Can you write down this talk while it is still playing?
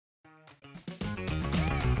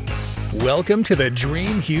Welcome to the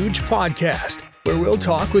Dream Huge podcast, where we'll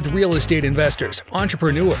talk with real estate investors,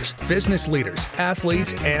 entrepreneurs, business leaders,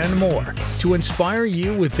 athletes, and more to inspire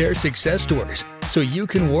you with their success stories so you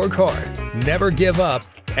can work hard, never give up,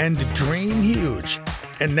 and dream huge.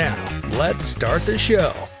 And now, let's start the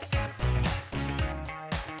show.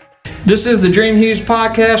 This is the Dream Huge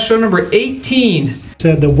podcast, show number 18.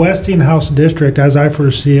 Said the Westinghouse District, as I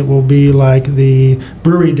foresee it, will be like the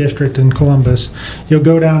brewery district in Columbus. You'll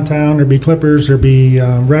go downtown, there'll be Clippers, there'll be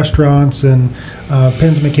restaurants and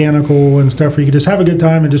Penn's Mechanical and stuff where you can just have a good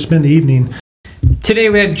time and just spend the evening. Today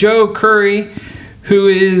we had Joe Curry, who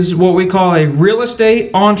is what we call a real estate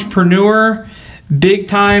entrepreneur, big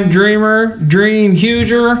time dreamer, dream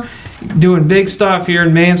huger, doing big stuff here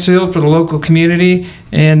in Mansfield for the local community.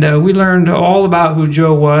 And we learned all about who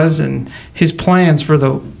Joe was and his plans for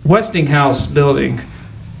the Westinghouse building.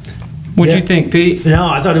 What'd you think, Pete? No,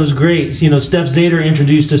 I thought it was great. You know, Steph Zader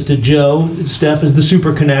introduced us to Joe. Steph is the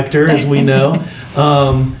super connector, as we know.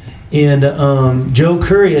 Joe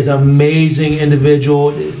Curry is an amazing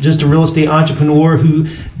individual, just a real estate entrepreneur who,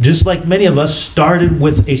 just like many of us, started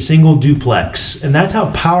with a single duplex. And that's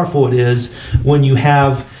how powerful it is when you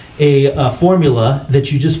have a formula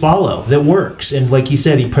that you just follow that works. And like he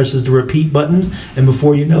said, he presses the repeat button, and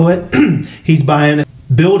before you know it, he's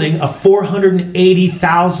building a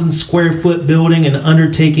 480,000 square foot building and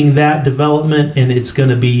undertaking that development, and it's going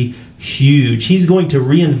to be huge. He's going to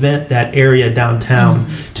reinvent that area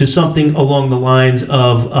downtown to something along the lines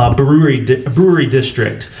of brewery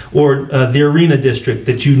district or the arena district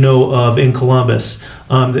that you know of in Columbus.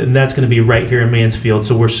 And that's going to be right here in Mansfield.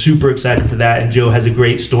 So we're super excited for that. And Joe has a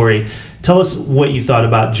great story. Tell us what you thought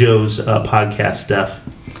about Joe's podcast, Steph.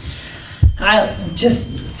 I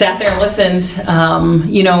just sat there and listened.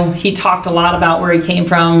 He talked a lot about where he came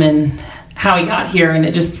from and how he got here, and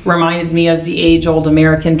it just reminded me of the age-old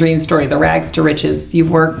American dream story, the rags to riches. You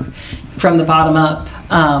work from the bottom up.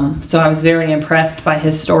 So I was very impressed by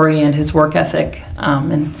his story and his work ethic,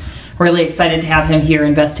 and really excited to have him here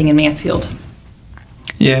investing in Mansfield.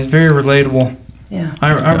 Yeah, it's very relatable. Yeah.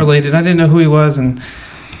 I related. I didn't know who he was, and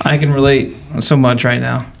I can relate so much right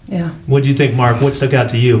now. Yeah. What do you think, Mark? What stuck out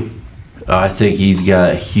to you? I think he's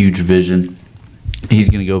got a huge vision. He's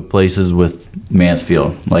going to go places with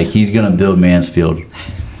Mansfield. Like, he's going to build Mansfield.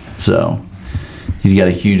 So, he's got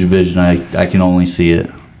a huge vision. I can only see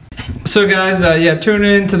it. So, guys, tune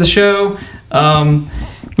in to the show.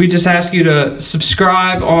 We just ask you to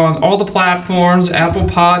subscribe on all the platforms, Apple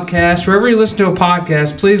Podcasts, wherever you listen to a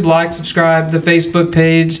podcast. Please like, subscribe, the Facebook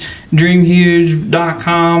page,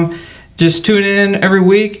 dreamhuge.com. Just tune in every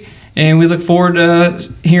week. And we look forward to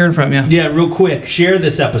hearing from you. Yeah, real quick, share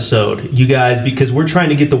this episode, you guys, because we're trying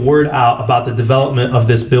to get the word out about the development of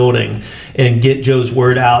this building and get Joe's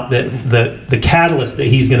word out that the catalyst that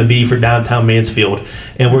he's going to be for downtown Mansfield.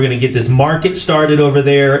 And we're going to get this market started over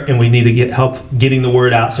there, and we need to get help getting the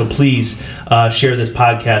word out. So please share this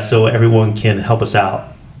podcast so everyone can help us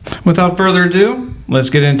out. Without further ado, let's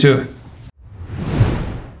get into it.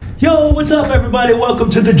 Yo, what's up, everybody?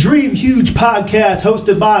 Welcome to the Dream Huge podcast,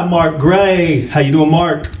 hosted by Mark Gray. How you doing,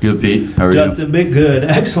 Mark? Good, Pete. How are you? Justin Big, good.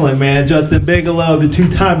 Excellent, man. Justin Bigelow, the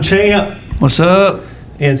two-time champ. What's up?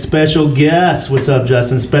 And special guest. What's up,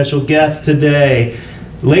 Justin? Special guest today,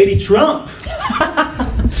 Lady Trump,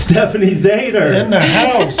 Stephanie Zader. In the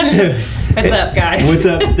house. What's up, guys? What's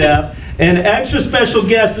up, Steph? And extra special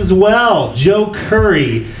guest as well, Joe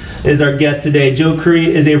Curry is our guest today. Joe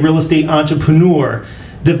Curry is a real estate entrepreneur,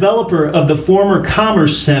 developer of the former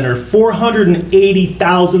Commerce Center,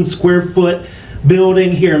 480,000 square foot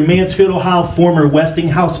building here in Mansfield, Ohio, former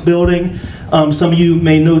Westinghouse building. Some of you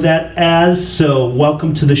may know that as. So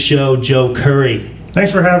welcome to the show, Joe Curry.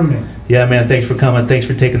 Thanks for having me. Yeah, man, thanks for coming. Thanks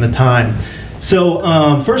for taking the time.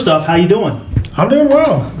 So first off, how you doing? I'm doing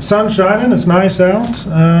well. Sun's shining. It's nice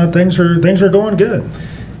out. Things are going good.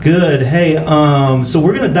 Good. Hey, so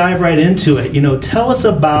we're going to dive right into it. Tell us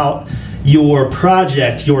about your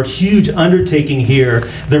project, your huge undertaking here,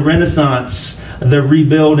 the renaissance, the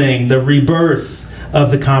rebuilding, the rebirth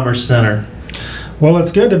of the Commerce Center. Well,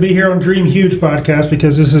 it's good to be here on Dream Huge podcast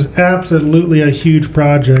because this is absolutely a huge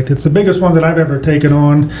project. It's the biggest one that I've ever taken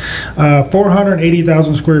on.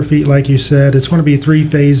 480,000 square feet, like you said. It's going to be 3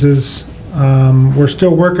 phases. We're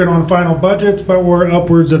still working on final budgets, but we're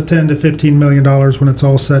upwards of $10 to $15 million when it's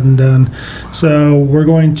all said and done. So we're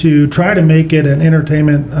going to try to make it an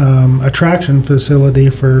entertainment attraction facility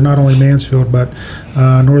for not only Mansfield, but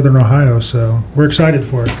Northern Ohio. So we're excited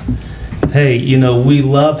for it. Hey, we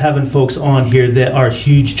love having folks on here that are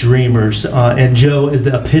huge dreamers, and Joe is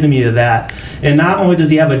the epitome of that. And not only does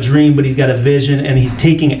he have a dream, but he's got a vision, and he's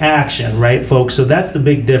taking action, right, folks? So that's the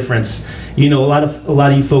big difference. A lot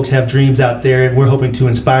of you folks have dreams out there, and we're hoping to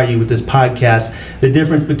inspire you with this podcast. The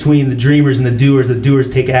difference between the dreamers and the doers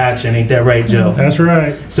take action. Ain't that right, Joe? That's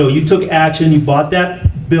right. So you took action, you bought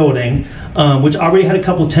that building, which already had a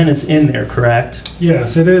couple tenants in there, correct?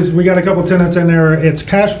 Yes, it is. We got a couple tenants in there. It's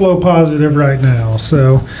cash flow positive right now.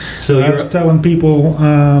 So I was telling people,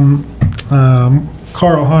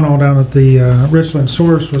 Carl Hunnell down at the Richland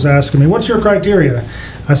Source was asking me, what's your criteria?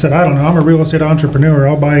 I said, I don't know. I'm a real estate entrepreneur.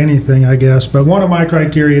 I'll buy anything, I guess. But one of my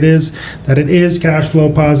criteria is that it is cash flow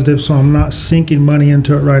positive, so I'm not sinking money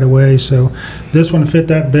into it right away. So this one fit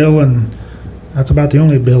that bill, and that's about the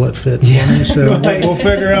only bill it fits. Yeah, so right. We'll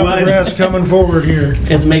figure out the rest coming forward here.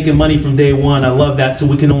 It's making money from day one. I love that. So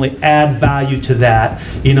we can only add value to that,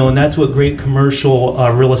 and that's what great commercial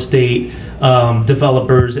real estate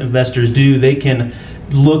developers, investors do. They can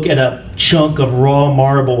look at a chunk of raw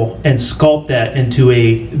marble and sculpt that into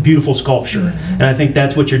a beautiful sculpture. And I think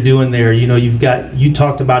that's what you're doing there. You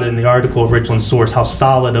talked about it in the article at Richland Source, how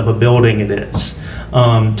solid of a building it is.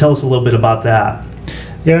 Tell us a little bit about that.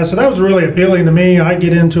 Yeah, so that was really appealing to me. I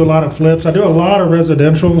get into a lot of flips. I do a lot of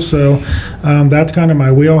residential, so that's kind of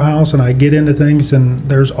my wheelhouse, and I get into things, and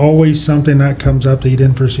there's always something that comes up that you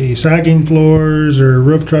didn't foresee. Sagging floors or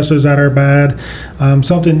roof trusses that are bad,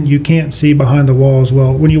 something you can't see behind the walls.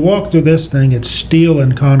 Well, when you walk through this thing, it's steel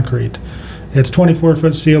and concrete. It's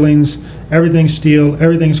 24-foot ceilings, everything's steel,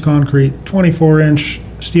 everything's concrete, 24-inch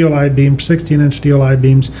steel I-beams, 16-inch steel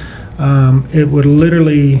I-beams. It would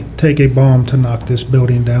literally take a bomb to knock this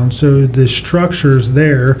building down. So the structure's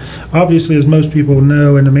there. Obviously, as most people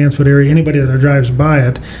know in the Mansfield area, anybody that drives by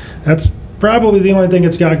it, that's probably the only thing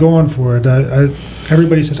it's got going for it.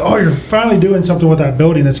 Everybody says, oh, you're finally doing something with that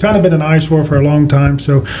building. It's kind of been an eyesore for a long time,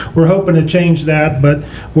 so we're hoping to change that, but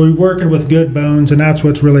we're working with good bones, and that's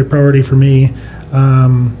what's really priority for me.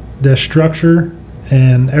 The structure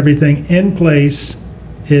and everything in place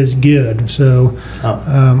is good. So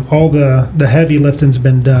all the heavy lifting's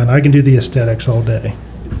been done. I can do the aesthetics all day.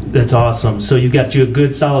 That's awesome. So you've got a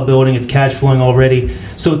good solid building. It's cash flowing already.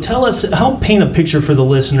 So tell us, help paint a picture for the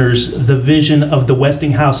listeners, the vision of the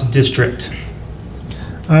Westinghouse District.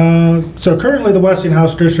 So currently the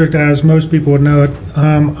Westinghouse District, as most people would know it,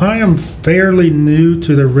 I am fairly new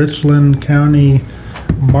to the Richland County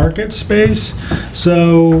market space.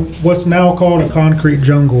 So what's now called a concrete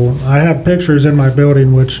jungle. I have pictures in my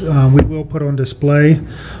building which we will put on display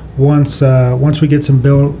once we get some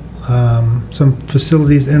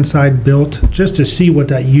facilities inside built, just to see what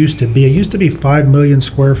that used to be. It used to be 5 million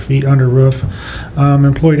square feet under roof,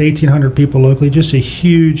 employed 1,800 people locally, just a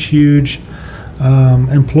huge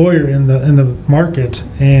employer in the market.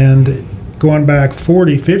 And going back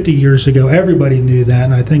 40, 50 years ago, everybody knew that.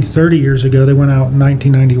 And I think 30 years ago, they went out in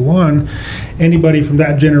 1991. Anybody from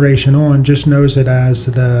that generation on just knows it as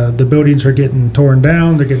the buildings are getting torn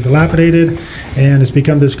down, they're getting dilapidated, and it's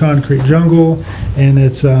become this concrete jungle. And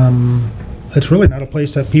it's really not a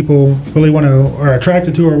place that people really are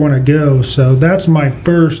attracted to or want to go. So that's my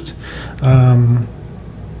first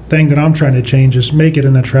thing that I'm trying to change, is make it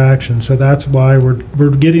an attraction. So that's why we're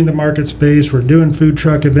getting the market space. We're doing food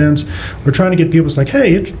truck events. We're trying to get people, it's like,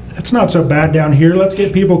 hey, it's not so bad down here. Let's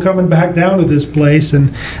get people coming back down to this place.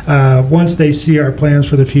 And once they see our plans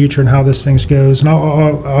for the future and how this thing goes, and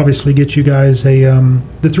I'll obviously get you guys the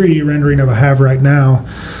 3D rendering of I have right now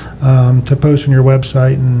to post on your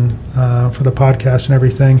website and for the podcast and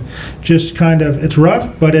everything. Just kind of, it's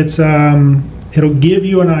rough, but it's it'll give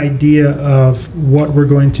you an idea of what we're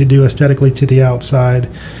going to do aesthetically to the outside.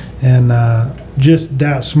 And just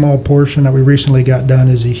that small portion that we recently got done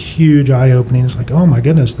is a huge eye-opening. It's like, oh my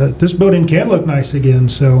goodness, this building can look nice again.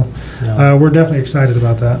 So we're definitely excited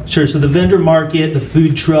about that. Sure. So the vendor market, the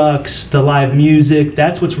food trucks, the live music,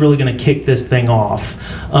 that's what's really going to kick this thing off.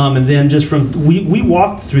 And then just from, we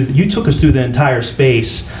walked through, you took us through the entire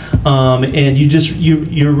space, and you're just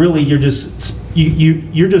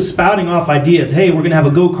spouting off ideas. Hey, we're going to have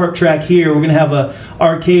a go-kart track here. We're going to have a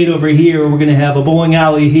arcade over here. We're going to have a bowling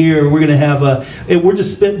alley here. We're going to have we're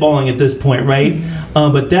just spitballing at this point, right?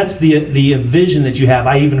 But that's the vision that you have.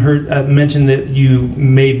 I even heard mentioned that you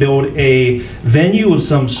may build a venue of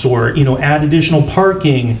some sort, add additional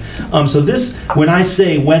parking. So this, when I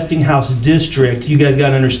say Westinghouse District, you guys got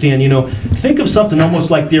to understand, think of something almost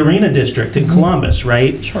like the Arena District in Columbus,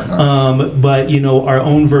 right? Sure. But, our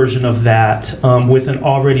own version of that, with an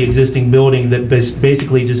already existing building that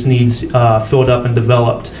basically just needs filled up and developed.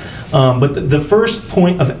 But the first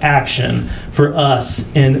point of action for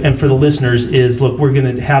us and for the listeners is, look, we're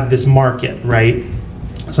going to have this market, right?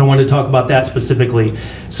 So I wanted to talk about that specifically.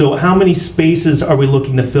 So how many spaces are we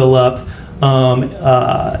looking to fill up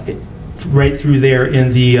right through there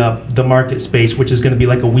in the market space, which is going to be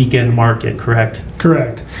like a weekend market, correct?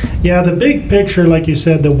 Correct. Yeah, the big picture, like you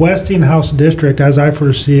said, the Westinghouse District, as I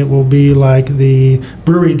foresee it, will be like the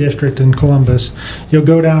brewery district in Columbus. You'll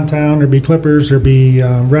go downtown, there'll be Clippers, there'll be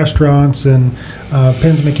restaurants and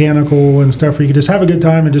Penn's Mechanical and stuff where you can just have a good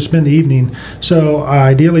time and just spend the evening. So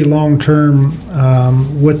ideally long term,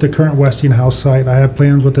 with the current Westinghouse site, I have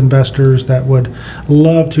plans with investors that would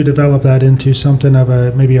love to develop that into something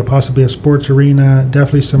of maybe possibly a sports arena,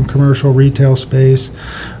 definitely some commercial retail space.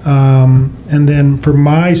 And then for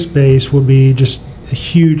my space will be just a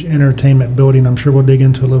huge entertainment building. I'm sure we'll dig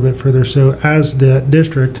into a little bit further. So as the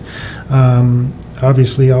district,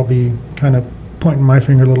 obviously I'll be kind of pointing my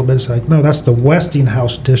finger a little bit. It's like, no, that's the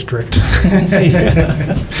Westinghouse District.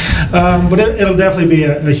 But it'll definitely be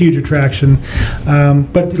a huge attraction.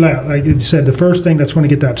 But like you said, the first thing that's going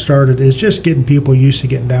to get that started is just getting people used to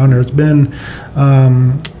getting down there. It's been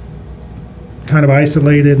kind of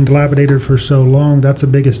isolated and dilapidated for so long. That's the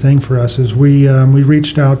biggest thing for us is we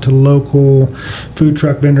reached out to local food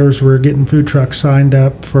truck vendors. We're getting food trucks signed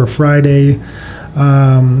up for Friday.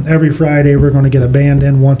 Every Friday we're going to get a band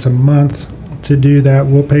in once a month. To do that,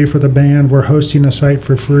 we'll pay for the band. We're hosting a site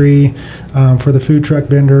for free for the food truck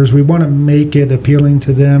vendors. We want to make it appealing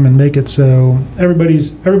to them and make it so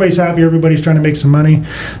everybody's happy. Everybody's trying to make some money.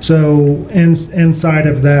 So inside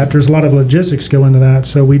of that, there's a lot of logistics go into that.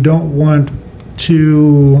 So we don't want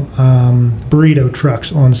two burrito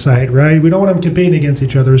trucks on site, right? We don't want them competing against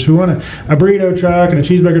each other. So we want a burrito truck and a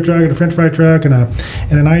cheeseburger truck and a french fry truck and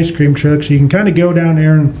an ice cream truck. So you can kind of go down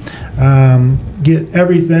there and get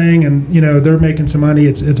everything, and they're making some money.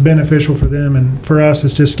 It's beneficial for them, and for us,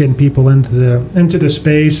 it's just getting people into the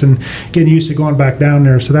space and getting used to going back down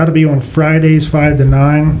there. So that'll be on Fridays 5 to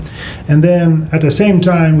 9, and then at the same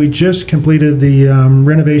time, we just completed the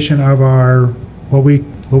renovation of our what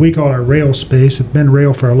we call our rail space. It's been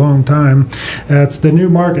rail for a long time. It's the new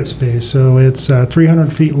market space. So it's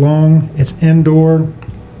 300 feet long. It's indoor.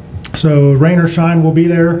 So rain or shine, we'll be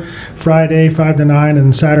there Friday 5 to 9,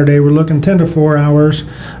 and Saturday we're looking 10 to 4 hours.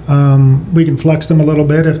 We can flex them a little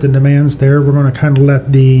bit if the demand's there. We're going to kind of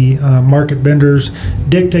let the market vendors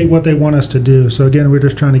dictate what they want us to do. So again, we're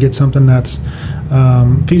just trying to get something that's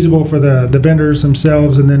feasible for the vendors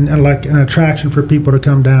themselves, and then like an attraction for people to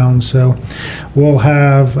come down. So we'll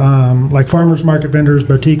have like farmers market vendors,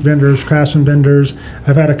 boutique vendors, craftsman vendors.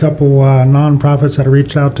 I've had a couple nonprofits that have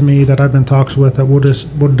reached out to me that I've been in talks with that we'll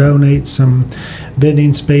donate some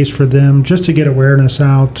vending space for them just to get awareness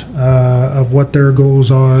out of what their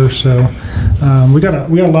goals are. So we got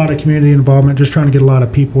a lot of community involvement, just trying to get a lot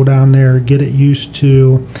of people down there, get it used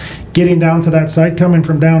to getting down to that site, coming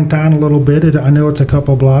from downtown a little bit. I know it's a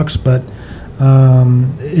couple blocks, but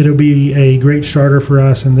it'll be a great starter for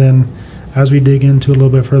us. And then as we dig into a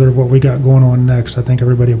little bit further what we got going on next, I think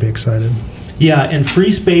everybody will be excited. Yeah, and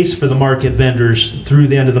free space for the market vendors through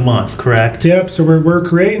the end of the month, correct? Yep, so we're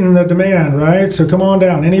creating the demand, right? So come on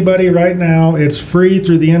down. Anybody right now, it's free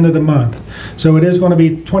through the end of the month. So it is going to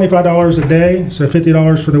be $25 a day, so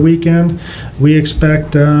 $50 for the weekend. We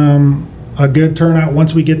expect a good turnout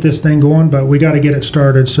once we get this thing going, but we got to get it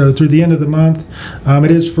started. So through the end of the month,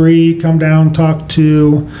 it is free. Come down, talk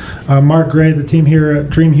to Mark Gray, the team here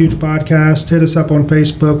at Dream Huge Podcast. Hit us up on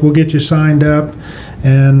Facebook. We'll get you signed up.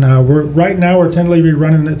 And we're tentatively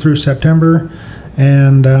running it through September,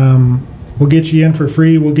 and we'll get you in for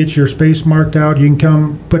free. We'll get your space marked out. You can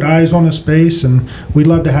come put eyes on the space, and we'd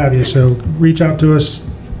love to have you. So reach out to us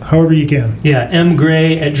however you can. Yeah,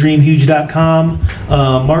 mgray@dreamhuge.com.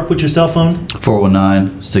 Mark, what's your cell phone?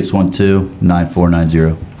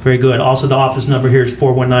 419-612-9490. Very good. Also, the office number here is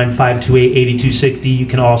 419-528-8260. You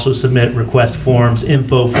can also submit request forms,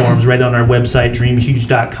 info forms right on our website,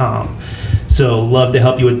 dreamhuge.com. So love to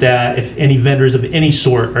help you with that. If any vendors of any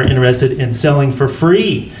sort are interested in selling for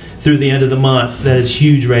free through the end of the month, that is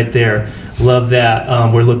huge right there. Love that.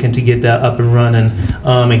 We're looking to get that up and running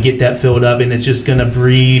and get that filled up, and it's just going to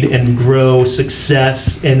breed and grow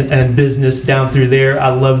success and business down through there. I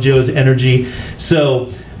love Joe's energy. So,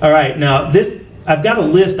 all right, now I've got a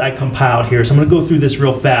list I compiled here, so I'm going to go through this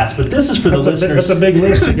real fast, but this is for the listeners. That's a big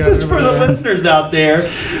list. This is for the listeners out there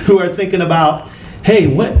who are thinking about,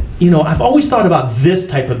 hey, I've always thought about this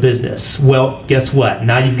type of business. Well, guess what?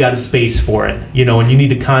 Now you've got a space for it, and you need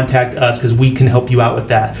to contact us because we can help you out with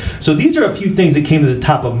that. So these are a few things that came to the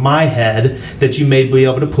top of my head that you may be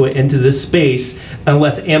able to put into this space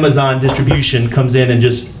unless Amazon distribution comes in and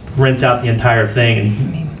just rent out the entire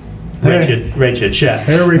thing and write you a check.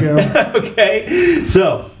 There we go. Okay,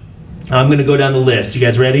 so I'm going to go down the list. You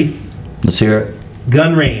guys ready? Let's hear it.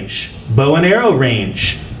 Gun range, bow and arrow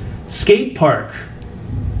range, skate park,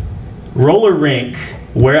 roller rink,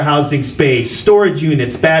 warehousing space, storage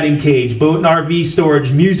units, batting cage, boat and RV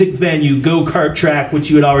storage, music venue, go-kart track, which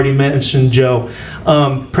you had already mentioned, Joe,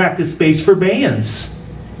 practice space for bands.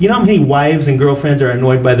 You know how many wives and girlfriends are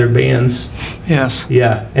annoyed by their bands? Yes.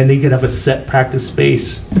 Yeah, and they could have a set practice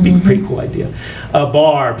space. It'd be a pretty cool idea. A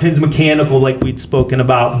bar, Pins Mechanical, like we'd spoken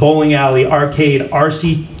about, bowling alley, arcade,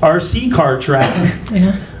 RC car track.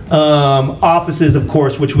 Yeah. Offices, of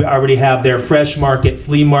course, which we already have there, fresh market,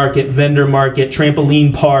 flea market, vendor market,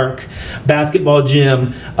 trampoline park, basketball gym,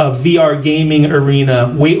 a VR gaming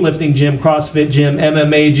arena, weightlifting gym, CrossFit gym,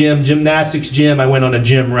 MMA gym, gymnastics gym. I went on a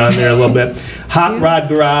gym run there a little bit. Hot rod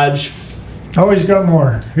garage. Always got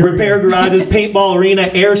more. Here we Repair go. garages, paintball arena,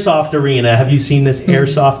 airsoft arena. Have you seen this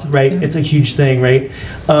airsoft, right? It's a huge thing, right?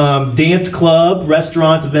 Dance club,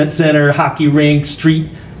 restaurants, event center, hockey rink, street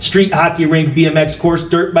hockey rink, BMX course,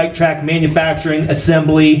 dirt bike track, manufacturing,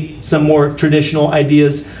 assembly, some more traditional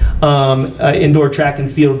ideas, indoor track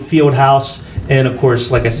and field house, and of course,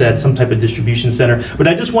 like I said, some type of distribution center. But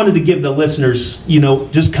I just wanted to give the listeners,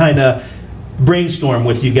 just kind of brainstorm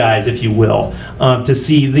with you guys, if you will, to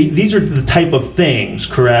see these are the type of things,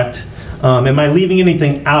 correct? Am I leaving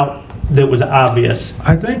anything out that was obvious?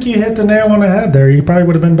 I think you hit the nail on the head there. You probably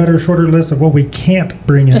would have been better shorter list of what we can't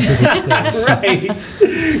bring into this space.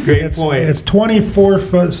 Right. Great point. It's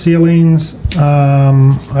 24-foot ceilings.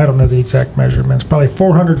 I don't know the exact measurements. Probably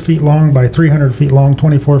 400 feet long by 300 feet long,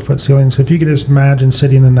 24-foot ceilings. So if you could just imagine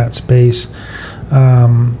sitting in that space,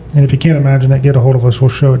 and if you can't imagine it, get a hold of us. We'll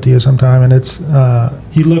show it to you sometime. And it's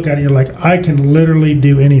you look at it, you're like, I can literally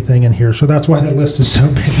do anything in here. So that's why the list is so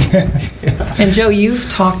big. And Joe, you've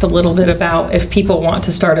talked a little bit about if people want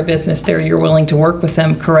to start a business there, you're willing to work with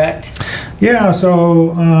them, correct? Yeah,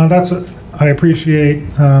 so I appreciate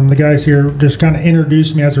the guys here just kind of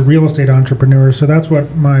introduced me as a real estate entrepreneur. So that's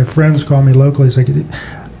what my friends call me locally. It's like,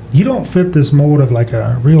 you don't fit this mold of like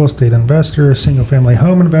a real estate investor, a single family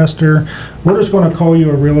home investor. We're just going to call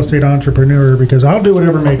you a real estate entrepreneur because I'll do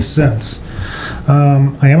whatever makes sense.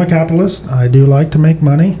 I am a capitalist. I do like to make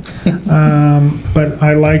money, but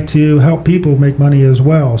I like to help people make money as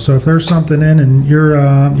well. So if there's something in and you're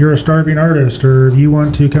a starving artist, or you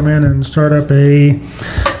want to come in and start up a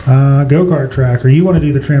go-kart track, or you want to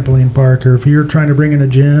do the trampoline park, or if you're trying to bring in a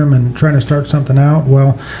gym and trying to start something out,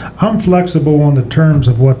 well, I'm flexible on the terms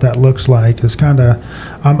of what that looks like. It's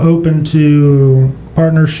I'm open to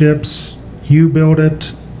partnerships. You build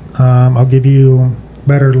it. I'll give you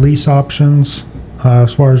better lease options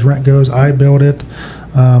as far as rent goes. I build it.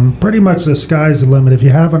 Pretty much the sky's the limit. If you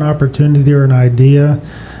have an opportunity or an idea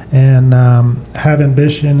and have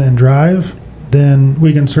ambition and drive, then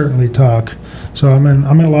we can certainly talk. So I'm in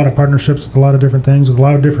a lot of partnerships with a lot of different things, with a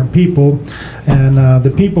lot of different people, and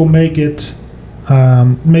the people make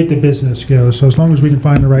the business go. So as long as we can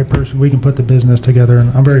find the right person, we can put the business together,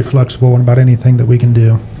 and I'm very flexible about anything that we can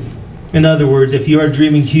do. In other words, if you are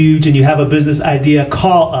dreaming huge and you have a business idea,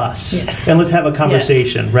 call us and let's have a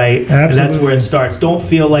conversation, right? Absolutely. And that's where it starts. Don't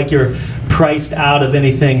feel like you're priced out of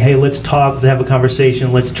anything. Hey, let's talk, let's have a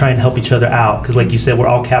conversation, let's try and help each other out. Because like you said, we're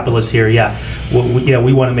all capitalists here. Yeah,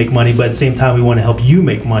 we want to make money, but at the same time, we want to help you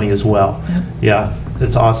make money as well. Yeah,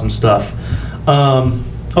 that's awesome stuff.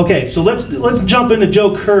 Okay, so let's jump into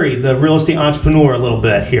Joe Curry, the real estate entrepreneur, a little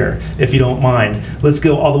bit here, if you don't mind. Let's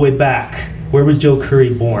go all the way back. Where was Joe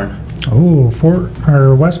Curry born? Oh,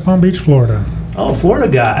 West Palm Beach, Florida. Oh, Florida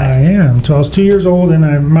guy. I am. So I was 2 years old, and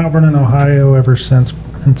I'm Mount Vernon, Ohio ever since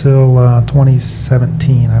until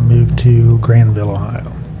 2017. I moved to Granville,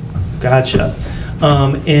 Ohio. Gotcha.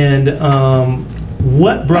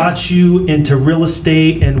 What brought you into real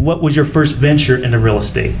estate, and what was your first venture into real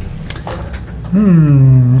estate?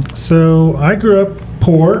 So I grew up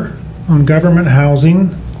poor on government housing,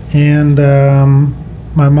 and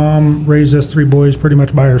my mom raised us three boys pretty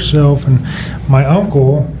much by herself, and my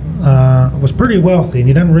uncle was pretty wealthy, and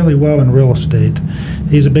he done really well in real estate.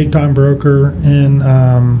 He's a big-time broker in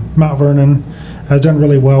Mount Vernon, has done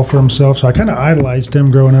really well for himself, so I kind of idolized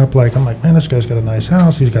him growing up. I'm like, man, this guy's got a nice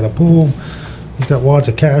house, he's got a pool, he's got wads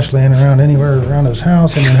of cash laying around anywhere around his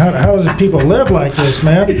house. I mean, how does people live like this,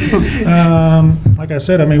 man? Like I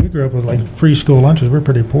said, I mean, we grew up with free school lunches. We're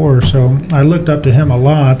pretty poor, so I looked up to him a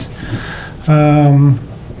lot.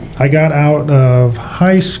 I got out of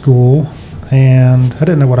high school, and I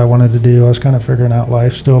didn't know what I wanted to do. I was kind of figuring out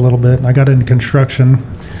life still a little bit, and I got into construction.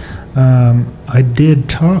 I did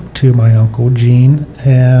talk to my uncle Gene,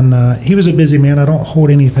 and he was a busy man. I don't hold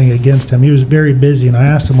anything against him. He was very busy, and I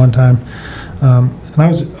asked him one time, and I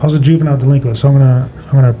was a juvenile delinquent, so I'm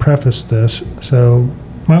gonna preface this. So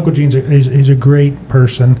my uncle Gene's he's a great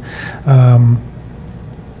person,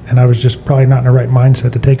 and I was just probably not in the right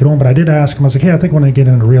mindset to take it on. But I did ask him. I was like, hey, I think I want to get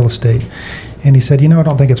into real estate, and he said, I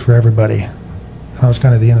don't think it's for everybody. That was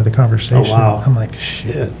kind of the end of the conversation. Oh, wow. I'm like,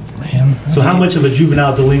 shit, man. So how much of a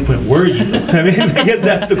juvenile delinquent were you? I mean, I guess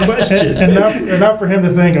that's the question. Enough for him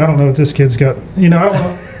to think, I don't know if this kid's got, I don't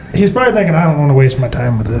know. He's probably thinking, I don't want to waste my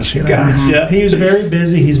time with this. Gotcha. He was very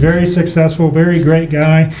busy. He's very successful, very great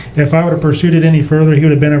guy. If I would have pursued it any further, he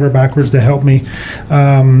would have been over backwards to help me.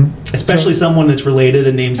 Especially someone that's related,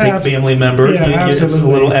 a namesake family member. Yeah, absolutely. It's a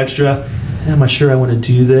little extra. Am I sure I want to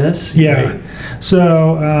do this? Yeah. Right.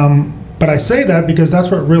 So, but I say that because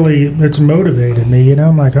that's what really, it's motivated me.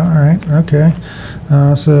 I'm like, all right, okay.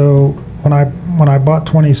 So when I bought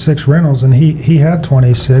 26 rentals and he had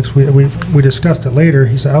 26, we discussed it later.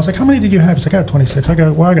 He said, I was like, how many did you have? He's like, I got 26. I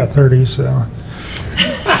got 30. So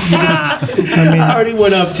I already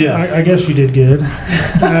went up to you. I guess you did good.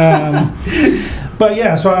 But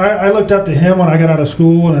yeah, so I looked up to him when I got out of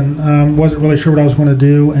school and wasn't really sure what I was going to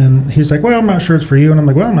do. And he's like, well, I'm not sure it's for you. And I'm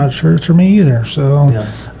like, well, I'm not sure it's for me either. So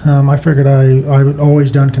I figured I'd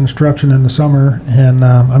always done construction in the summer, and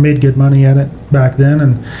I made good money at it back then.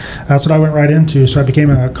 And that's what I went right into. So I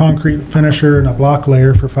became a concrete finisher and a block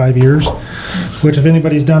layer for 5 years, which if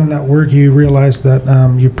anybody's done that work, you realize that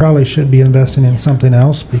you probably should be investing in something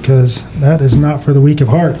else, because that is not for the weak of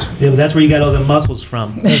heart. Yeah, but that's where you got all the muscles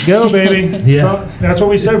from. Let's go, baby. Yeah. That's what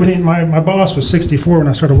we said. We need. My boss was 64 when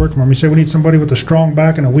I started working for him. He said we need somebody with a strong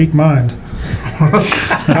back and a weak mind.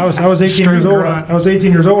 I was 18 years old. I was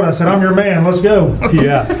 18 years old. I said, I'm your man. Let's go.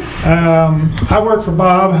 Yeah. I worked for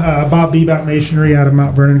Bob Bebop Masonry out of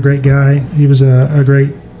Mount Vernon. Great guy. He was a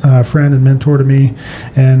great friend and mentor to me,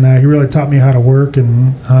 and he really taught me how to work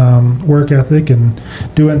and work ethic and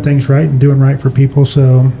doing things right and doing right for people.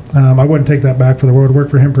 So I wouldn't take that back for the world. I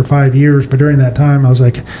worked for him for 5 years, but during that time I was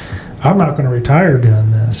like, I'm not going to retire doing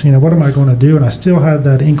this. What am I going to do? And I still had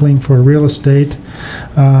that inkling for real estate.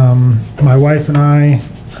 My wife and I,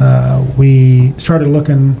 we started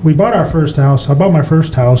looking. We bought our first house. I bought my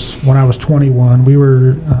first house when I was 21. We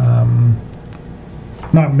were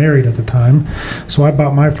not married at the time, so I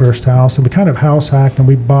bought my first house, and we kind of house hacked, and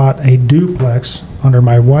we bought a duplex under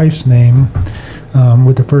my wife's name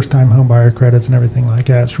with the first-time home buyer credits and everything like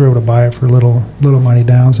that. So we were able to buy it for little money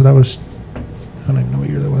down. So that was, I don't even know what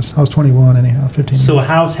year that was. I was 21 anyhow, 15. So a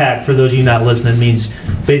house hack, for those of you not listening, means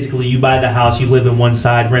basically you buy the house, you live in one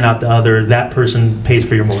side, rent out the other. That person pays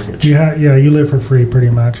for your mortgage. Yeah, you live for free pretty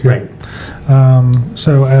much. Yeah. Right.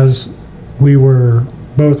 So as we were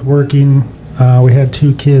both working, we had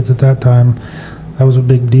 2 kids at that time. That was a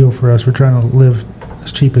big deal for us. We're trying to live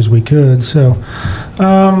as cheap as we could. So,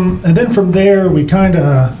 and then from there, we kind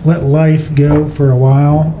of let life go for a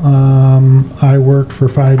while. I worked for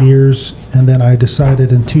 5 years, and then I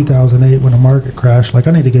decided in 2008 when the market crashed, like,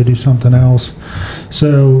 I need to go do something else.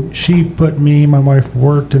 So she my wife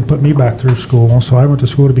worked and put me back through school. So I went to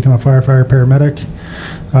school to become a firefighter paramedic.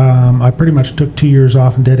 I pretty much took 2 years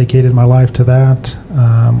off and dedicated my life to that.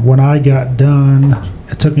 When I got done,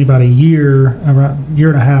 it took me about around a year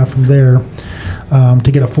and a half from there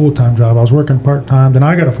to get a full-time job. I was working part-time, then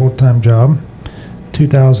I got a full-time job.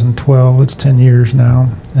 2012, it's 10 years now.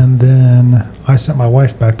 And then I sent my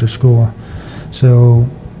wife back to school. So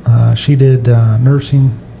she did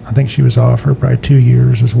nursing. I think she was off for probably 2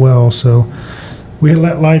 years as well. So we had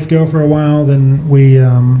let life go for a while. Then we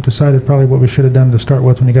decided probably what we should have done to start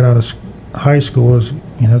with when you got out of high school is,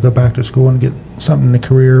 go back to school and get something in the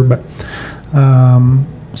career. But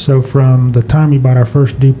so from the time we bought our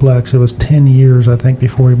first duplex, it was 10 years, I think,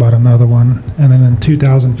 before we bought another one. And then in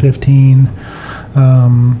 2015,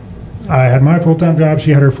 I had my full-time job,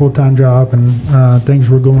 she had her full-time job, and things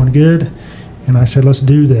were going good. And I said, let's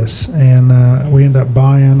do this. And we ended up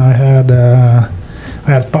buying, I had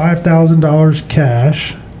 $5,000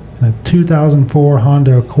 cash and a 2004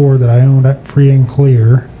 Honda Accord that I owned at free and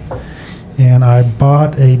clear. And I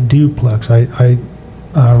bought a duplex. I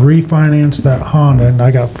refinanced that Honda, and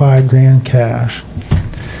I got $5,000 cash.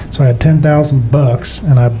 So I had $10,000,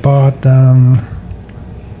 and I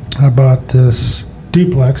bought this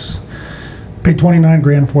duplex, paid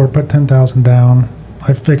 $29,000 for it, put $10,000 down.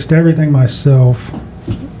 I fixed everything myself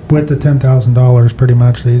with the $10,000 pretty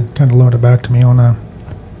much. They kind of loaned it back to me on a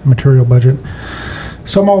material budget.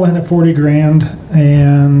 So I'm all in at $40,000,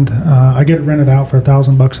 and I get it rented out for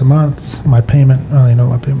 $1,000 a month. My payment, I don't even know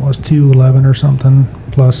what my payment was, $211 or something,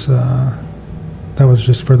 plus $1,000 that was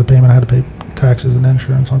just for the payment. I had to pay taxes and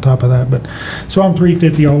insurance on top of that. But so I'm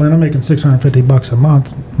 $350 all in. I'm making $650 a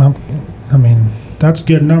month. I mean, that's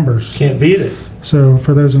good numbers. Can't beat it. So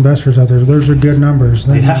for those investors out there, those are good numbers.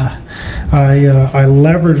 Then Yeah. I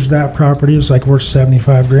leveraged that property. It was like worth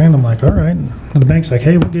 $75,000. I'm like, all right. And the bank's like,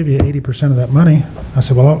 hey, we'll give you 80% of that money. I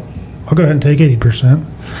said, well, I'll go ahead and take 80%.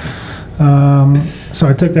 So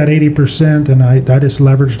I took that 80% and I just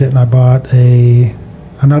leveraged it, and I bought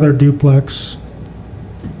another duplex.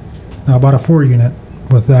 I bought a 4-unit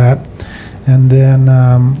with that, and then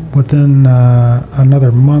within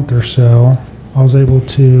another month or so, I was able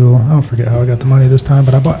to, I don't forget how I got the money this time,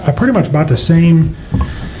 but I pretty much bought the same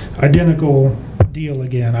identical deal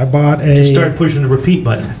again. I bought Just start pushing the repeat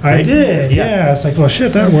button. Right? I did, yeah. It's like, well,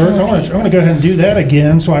 shit, that worked. I want to go ahead and do that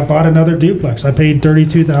again. So I bought another duplex. I paid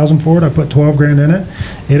 $32,000 for it. I put $12,000 in it.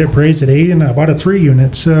 It appraised at $80,000, and I bought a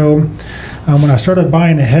 3-unit. So when I started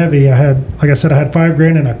buying a heavy, I had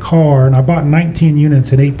 $5,000 in a car, and I bought 19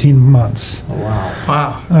 units in 18 months. Oh, wow.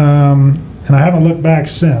 Wow. And I haven't looked back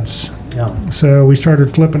since. Yeah. So we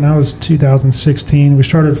started flipping. That was 2016. We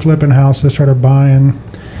started flipping houses, started buying.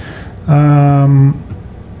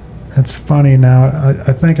 It's funny now.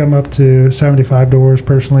 I think I'm up to 75 doors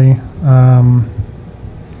personally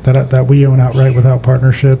that we own outright without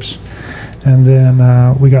partnerships. And then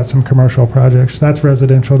we got some commercial projects. That's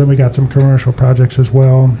residential. Then we got some commercial projects as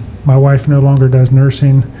well. My wife no longer does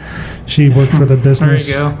nursing. She worked for the business.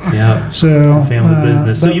 There you go. Yeah. So Family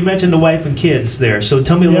business. So you mentioned the wife and kids there. So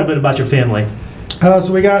tell me a little bit about your family.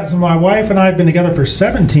 So my wife and I have been together for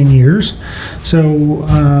 17 years. So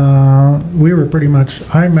we were pretty much,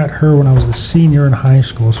 I met her when I was a senior in high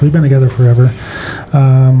school. So we've been together forever.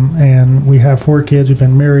 And we have 4 kids. We've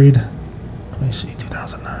been married, let me see,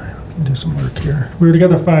 2009. Let me do some work here. We were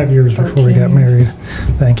together 5 years before we got married.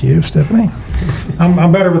 Thank you, Stephanie.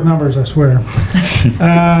 I'm better with numbers, I swear.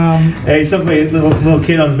 Hey, somebody, little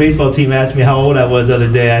kid on the baseball team asked me how old I was the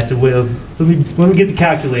other day. I said, well, let me get the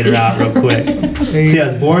calculator out real quick. See, I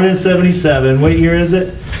was born in 77. What year is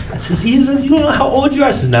it? I says, you don't know how old you are?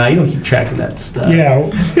 I says, nah, you don't keep track of that stuff.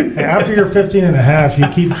 Yeah, after you're 15 and a half, you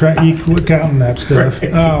you quit counting that stuff.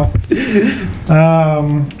 Right.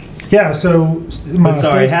 Yeah, so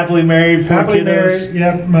happily married, 4 happily kiddos. married.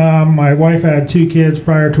 Yep. My wife had 2 kids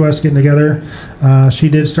prior to us getting together. She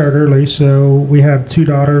did start early, so we have 2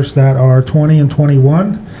 daughters that are 20 and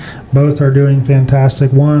 21. Both are doing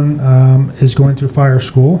fantastic. One is going through fire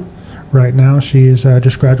school right now. She is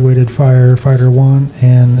just graduated firefighter 1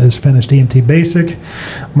 and is finished EMT basic.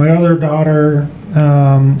 My other daughter,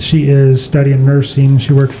 she is studying nursing.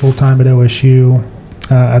 She works full time at OSU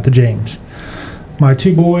at the James. My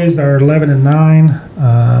 2 boys are 11 and 9.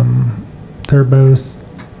 They're both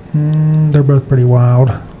pretty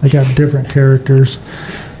wild. They got different characters.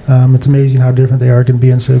 It's amazing how different they are, can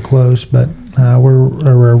being so close. But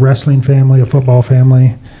we're a wrestling family, a football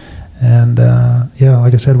family, and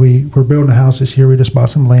like I said, we're building a house this year. We just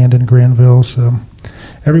bought some land in Granville, so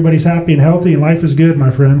everybody's happy and healthy, and life is good,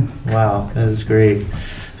 my friend. Wow, that is great.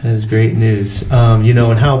 That is great news.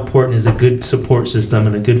 And how important is a good support system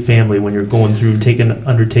and a good family when you're going through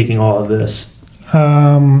undertaking all of this?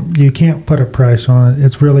 You can't put a price on it.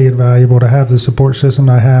 It's really invaluable to have the support system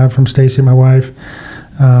I have from Stacy, my wife.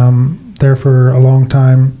 There for a long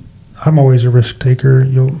time. I'm always a risk taker.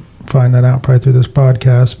 You'll find that out probably through this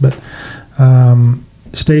podcast. But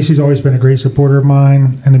Stacy's always been a great supporter of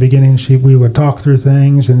mine. In the beginning, we would talk through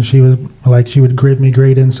things, and she would give me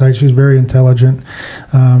great insight. She was very intelligent,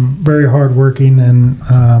 very hardworking,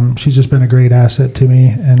 and she's just been a great asset to me.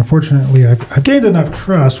 And fortunately, I've gained enough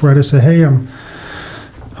trust where I just say, hey, I'm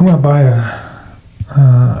going to buy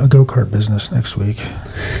a go-kart business next week.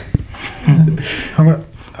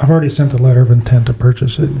 I've already sent a letter of intent to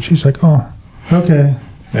purchase it. And she's like, oh, okay.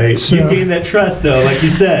 Right. So, you gained that trust, though, like you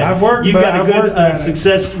said. You've got a good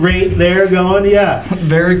success rate there going, yeah.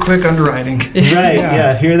 Very quick underwriting. Right,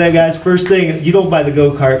 yeah. Hear that, guys? First thing, you don't buy the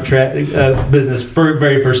go-kart business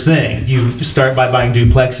very first thing. You start by buying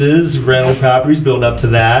duplexes, rental properties, build up to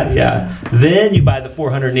that, yeah. Then you buy the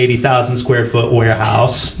 480,000 square foot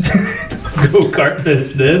warehouse. Go-kart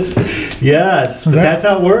business. Yes, but that's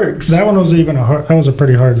how it works. That one was that was a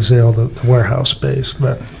pretty hard to sell, the warehouse space,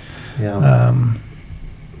 but yeah.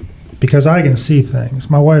 Because I can see things.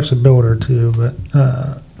 My wife's a builder too, but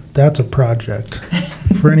that's a project.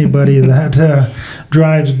 For anybody that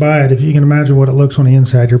drives by it, if you can imagine what it looks on the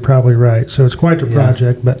inside, you're probably right. So it's quite a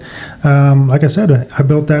project. But like I said, I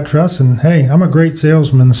built that trust, and hey, I'm a great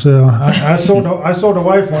salesman. So I sold a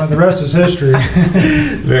wife one, and the rest is history.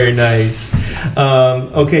 Very nice.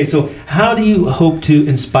 Okay, so how do you hope to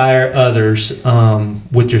inspire others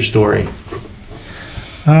with your story?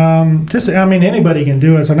 Anybody can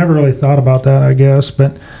do it. So I never really thought about that, I guess.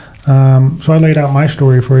 But so I laid out my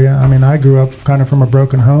story for you. I mean, I grew up kind of from a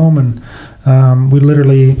broken home, and I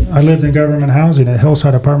lived in government housing at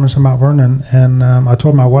Hillside Apartments in Mount Vernon. And I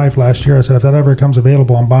told my wife last year, I said, if that ever comes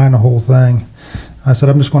available, I'm buying the whole thing. I said,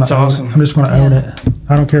 I'm just going to own it. I'm just going to own it.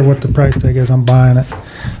 I don't care what the price tag is. I'm buying it.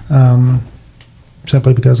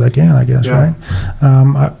 Simply because I can, I guess, right?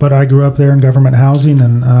 But I grew up there in government housing,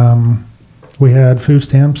 and we had food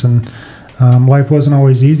stamps, and life wasn't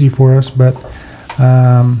always easy for us. But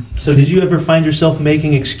so, did you ever find yourself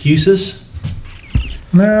making excuses?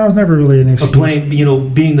 No, I was never really an excuse. Or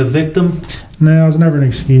being the victim? No, I was never an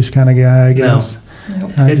excuse kind of guy, I guess.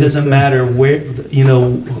 No. It doesn't matter where,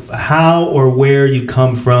 how or where you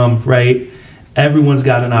come from, right? Everyone's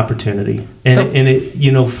got an opportunity, and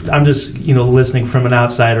I'm just listening from an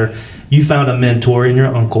outsider. You found a mentor in your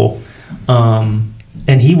uncle, and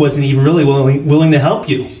he wasn't even really willing to help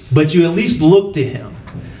you, but you at least looked to him,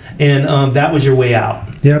 and that was your way out.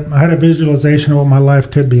 Yep, I had a visualization of what my life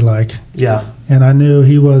could be like. Yeah, and I knew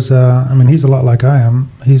he was. He's a lot like I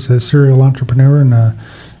am. He's a serial entrepreneur, and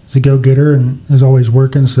he's a go-getter, and is always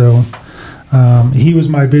working. So he was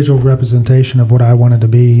my visual representation of what I wanted to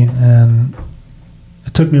be, and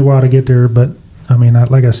it took me a while to get there, but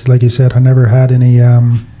like you said, I never had any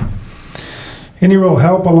real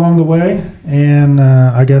help along the way. And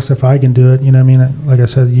I guess if I can do it, like I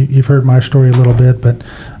said, you've heard my story a little bit, but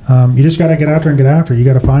you just got to get out there and get after it. You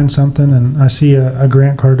got to find something. And I see a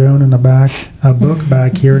Grant Cardone in the back, a book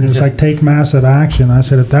back here, and it was like take massive action. I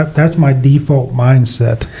said, if that's my default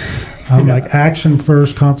mindset. I'm like, action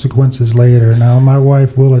first, consequences later. Now, my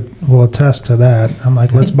wife will attest to that. I'm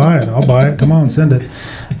like, let's buy it. I'll buy it. Come on, send it.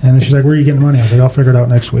 And then she's like, where are you getting money? I was like, I'll figure it out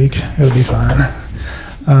next week. It'll be fine.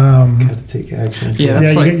 Got to take action. You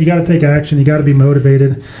got to take action. You got to be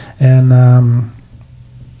motivated. And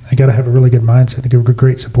you got to have a really good mindset, a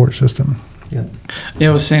great support system. Yeah. I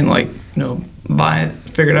was saying, buy it,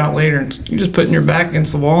 figure it out later. And you're just putting your back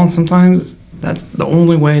against the wall, and sometimes that's the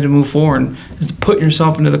only way to move forward, is to put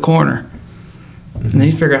yourself into the corner. Mm-hmm. And then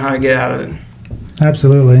you figure out how to get out of it.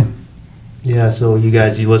 Absolutely. Yeah, so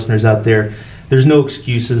you listeners out there, there's no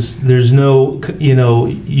excuses. There's no,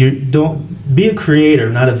 you don't be a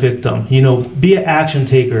creator, not a victim. Be an action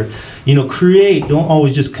taker. Create, don't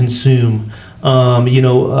always just consume. Don't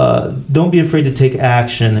be afraid to take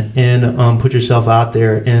action and put yourself out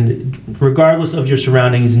there. And regardless of your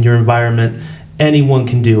surroundings and your environment, anyone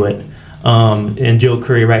can do it. And Joe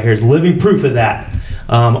Curry right here is living proof of that.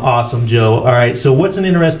 Awesome, Joe. All right, so what's an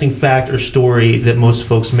interesting fact or story that most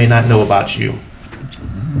folks may not know about you?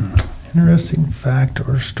 Interesting fact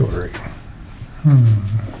or story? I'm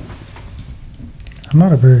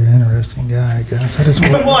not a very interesting guy, I guess. I just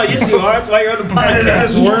Come on, yes you are. That's why you're on the podcast. I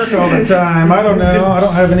just work all the time. I don't know. I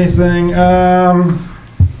don't have anything.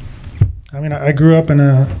 I grew up in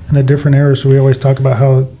a different era, so we always talk about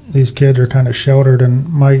how these kids are kind of sheltered, and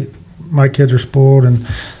my kids are spoiled, and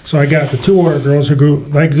so I got the two older girls who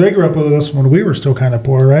they grew up with us when we were still kind of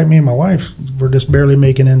poor, right? Me and my wife were just barely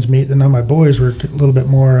making ends meet, and now my boys were a little bit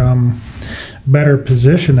more better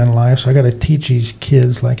position in life. So I got to teach these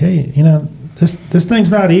kids, like, hey, this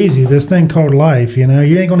thing's not easy. This thing called life, you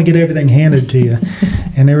ain't going to get everything handed to you.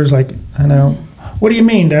 And they was like, I know. What do you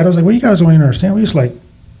mean, Dad? I was like, well, you guys don't even understand. We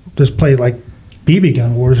just play BB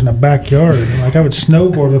gun wars in the backyard. And I would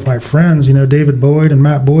snowboard with my friends. David Boyd and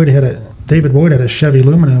Matt Boyd had a Chevy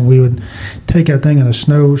Lumina, and we would take that thing in the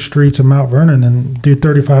snow streets of Mount Vernon and do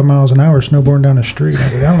 35 miles an hour snowboarding down the street.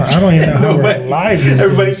 I don't even know how we're alive.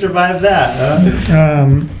 Everybody survived that, huh?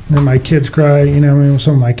 And my kids cry.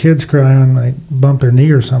 Some of my kids cry when they bump their knee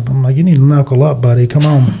or something. I'm like, you need to knuckle up, buddy. Come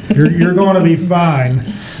on, you're going to be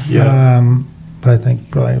fine. Yeah. But I think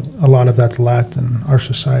probably a lot of that's lacked in our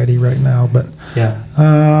society right now. But yeah,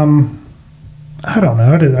 I don't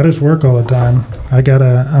know. I just work all the time.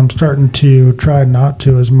 I'm starting to try not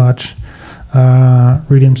to as much.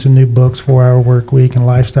 Reading some new books, 4-Hour Work Week and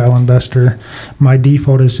Lifestyle Investor. My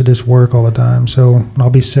default is to just work all the time. So I'll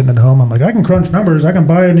be sitting at home. I'm like, I can crunch numbers. I can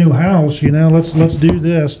buy a new house. Let's do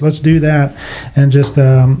this. Let's do that. And just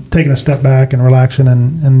taking a step back and relaxing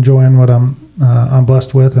and enjoying what I'm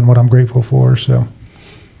blessed with and what I'm grateful for. So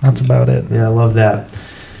that's about it. Yeah, I love that.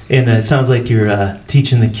 And it sounds like you're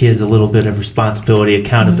teaching the kids a little bit of responsibility,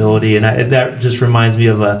 accountability. And that just reminds me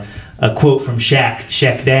of a quote from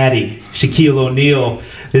Shaq Daddy, Shaquille O'Neal.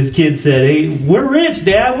 His kid said, hey, we're rich,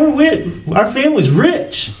 Dad. We're rich. Our family's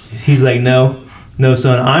rich. He's like, no,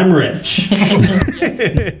 son, I'm rich.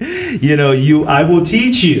 I will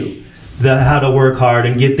teach you how to work hard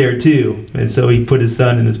and get there too. And so he put his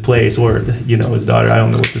son in his place, or his daughter. I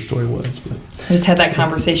don't know what the story was, but I just had that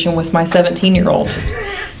conversation with my 17-year-old.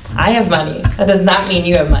 I have money. That does not mean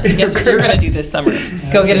you have money. Guess what you're going to do this summer?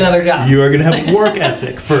 Go get another job. You are going to have work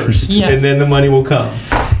ethic first, Yeah. and then the money will come.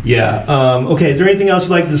 Yeah. Okay, is there anything else you'd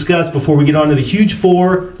like to discuss before we get on to the huge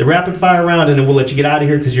four, the rapid fire round, and then we'll let you get out of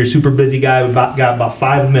here because you're a super busy guy. We've got about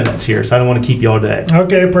 5 minutes here, so I don't want to keep you all day.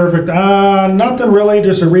 Okay, perfect. Nothing really,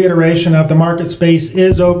 just a reiteration of the market space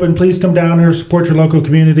is open. Please come down here, support your local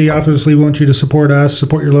community. Obviously, we want you to support us,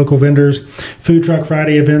 support your local vendors. Food Truck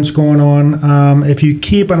Friday events going on. If you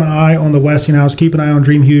keep an eye on the Westinghouse, keep an eye on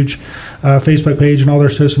Dream Huge Facebook page and all their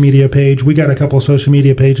social media page. We got a couple of social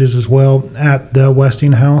media pages as well at the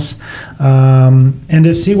Westinghouse. And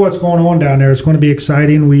to see what's going on down there. It's going to be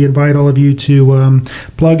exciting. We invite all of you to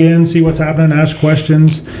plug in, see what's happening, ask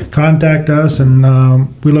questions, contact us, and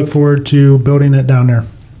we look forward to building it down there.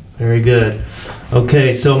 Very good.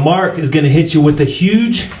 Okay, so Mark is going to hit you with the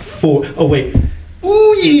huge four. Oh, wait.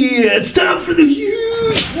 Oh, yeah, it's time for the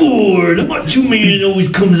huge four. The Macho Man always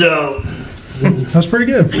comes out. That's pretty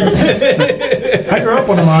good. I grew up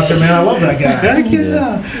on a Macho Man. I love that guy. Heck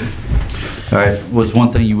yeah. All right. What's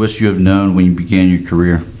one thing you wish you had known when you began your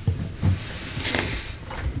career?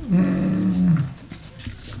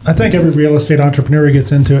 I think every real estate entrepreneur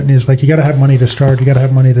gets into it and is like, you got to have money to start. You got to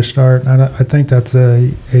have money to start. And I think that's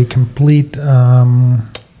a complete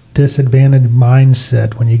disadvantaged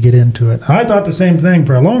mindset when you get into it. I thought the same thing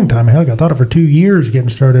for a long time. Heck, I thought it for 2 years getting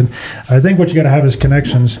started. I think what you got to have is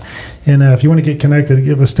connections. And if you want to get connected,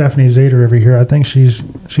 give us Stephanie Zader over here. I think she's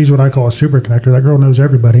what I call a super connector. That girl knows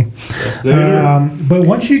everybody. But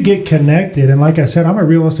once you get connected, and like I said, I'm a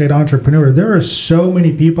real estate entrepreneur. There are so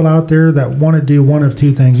many people out there that want to do one of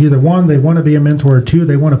two things. Either one, they want to be a mentor, or two,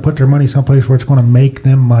 they want to put their money someplace where it's going to make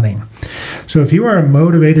them money. So if you are a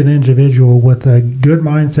motivated individual with a good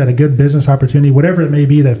mindset, a good business opportunity, whatever it may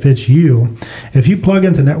be that fits you, if you plug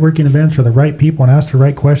into networking events or the right people and ask the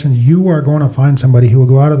right questions, you are going to find somebody who will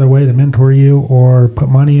go out of their way to mentor you or put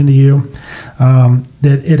money into you.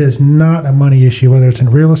 That it is not a money issue, whether it's in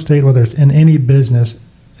real estate, whether it's in any business.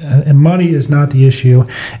 And money is not the issue.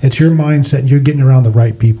 It's your mindset and you're getting around the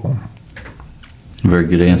right people. Very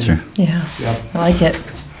good answer. Yeah, Yep. I like it.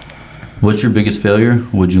 What's your biggest failure?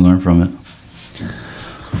 What'd you learn from it?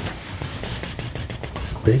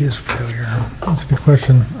 Biggest failure. That's a good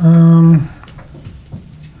question.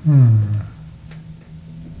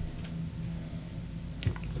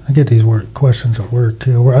 I get these questions at work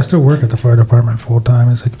too. I still work at the fire department full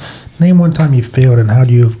time. It's like, name one time you failed and how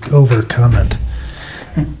do you overcome it?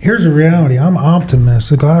 Here's the reality. I'm an optimist.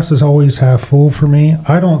 The glass is always half full for me.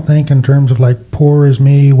 I don't think in terms of like poor is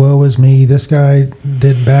me, woe is me. This guy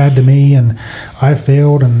did bad to me and I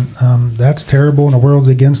failed and that's terrible and the world's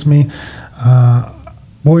against me.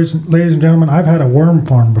 Boys, ladies and gentlemen, I've had a worm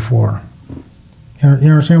farm before. You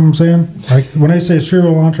understand what I'm saying? Like when they say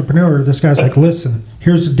serial entrepreneur, this guy's like, listen,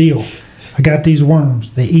 here's the deal. I got these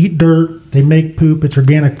worms. They eat dirt. They make poop. It's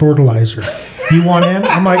organic fertilizer. You want in?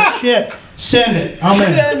 I'm like, shit. Send it. I'm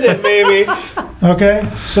in. Send it, baby. Okay.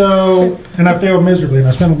 So, and I failed miserably, and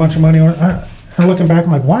I spent a bunch of money on it. And looking back,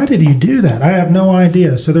 I'm like, why did you do that? I have no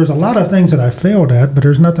idea. So there's a lot of things that I failed at, but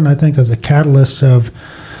there's nothing I think that's a catalyst of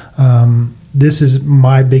this is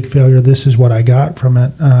my big failure. This is what I got from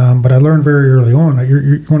it. But I learned very early on.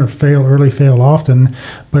 You're going to fail early, fail often.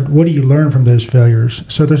 But what do you learn from those failures?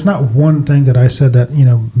 So there's not one thing that I said that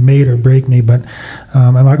made or break me. But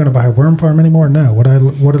am I going to buy a worm farm anymore? No. What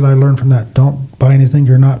did I learn from that? Don't buy anything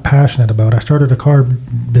you're not passionate about. I started a car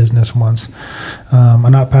business once.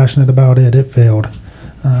 I'm not passionate about it. It failed.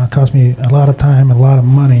 It cost me a lot of time and a lot of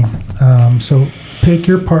money. So pick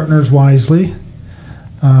your partners wisely.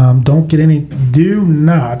 Do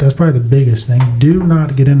not, that's probably the biggest thing, do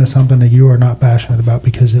not get into something that you are not passionate about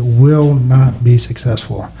because it will not be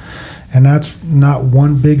successful. And that's not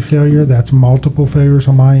one big failure, that's multiple failures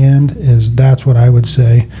on my end, that's what I would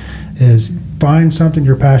say, is find something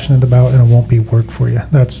you're passionate about and it won't be work for you.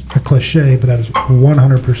 That's a cliche, but that is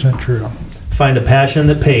 100% true. Find a passion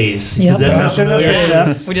that pays. Yep. Does that sound familiar?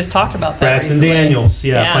 Yeah. We just talked about that Braxton recently. Daniels.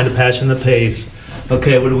 Yeah, find a passion that pays.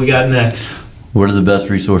 Okay, what do we got next? What are the best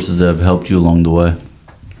resources that have helped you along the way?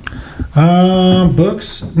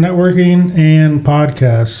 Books, networking, and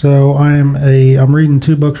podcasts. So I'm reading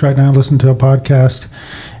 2 books right now, listening to a podcast,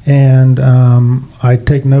 and I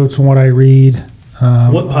take notes on what I read.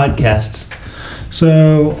 What podcasts?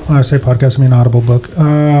 So when I say podcast, I mean Audible book.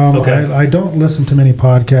 Okay. I don't listen to many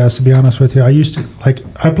podcasts, to be honest with you. I used to,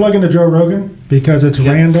 I plug into Joe Rogan because it's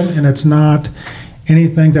random and it's not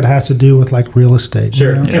anything that has to do with like real estate.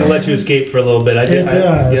 Sure, it'll let you escape for a little bit. It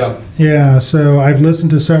does. Yeah, so I've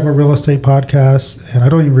listened to several real estate podcasts, and I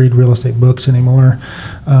don't even read real estate books anymore.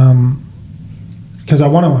 because I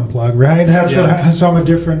want to unplug, right? That's Yeah. so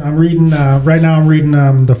I'm reading, right now I'm reading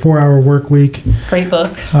the 4-Hour Work Week. Great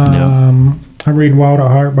book. I'm reading Wild at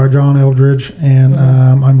Heart by John Eldridge, and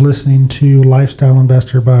I'm listening to Lifestyle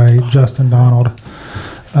Investor by Justin Donald.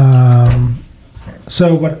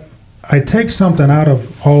 So what I take something out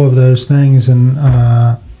of all of those things, and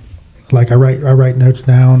like I write notes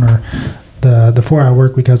down, or the 4-Hour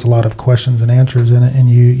Work Week has a lot of questions and answers in it, and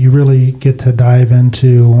you really get to dive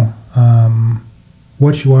into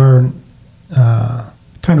what you are,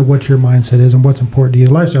 kind of what your mindset is and what's important to you.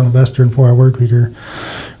 The Lifestyle Investor and 4-Hour Work Week are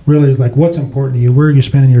really like what's important to you. Where are you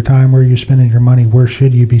spending your time? Where are you spending your money? Where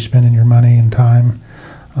should you be spending your money and time?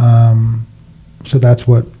 So that's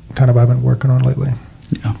what kind of I've been working on lately.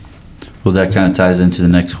 Yeah. Well, that kind of ties into the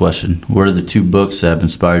next question. What are the 2 books that have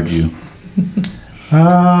inspired you? 2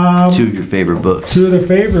 of your favorite books. 2 of the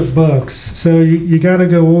favorite books. So you got to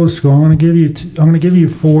go old school. I'm going to give you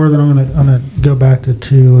 4. Then I'm going to go back to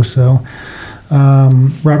 2. So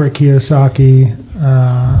Robert Kiyosaki,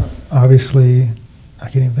 obviously, I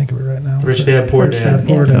can't even think of it right now. Rich Dad, Poor Rich Dad. Dad,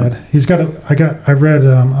 Poor Dad. He's got I read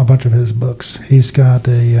a bunch of his books. He's got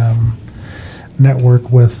a network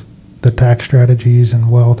with the tax strategies and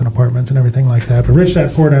wealth and apartments and everything like that. But Rich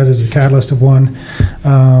Dad, Poor Dad is a catalyst of one.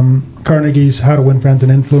 Carnegie's How to Win Friends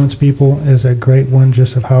and Influence People is a great one,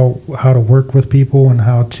 just of how to work with people and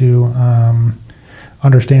how to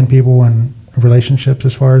understand people and relationships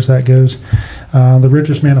as far as that goes. The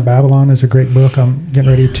Richest Man of Babylon is a great book. I'm getting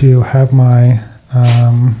ready to have my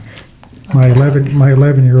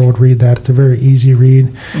 11-year-old read that. It's a very easy read.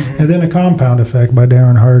 And then The Compound Effect by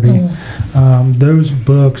Darren Hardy. Those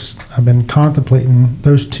books, I've been contemplating,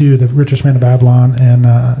 those 2, The Richest Man of Babylon and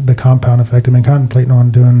The Compound Effect, I've been contemplating on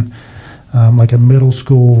doing like a middle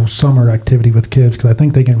school summer activity with kids, because I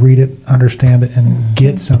think they can read it, understand it, and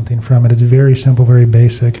get something from it. It's very simple, very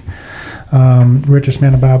basic. Richest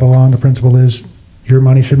Man of Babylon, the principle is your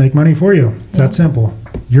money should make money for you. It's that simple.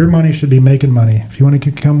 Your money should be making money. If you want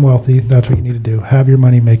to become wealthy, that's what you need to do. Have your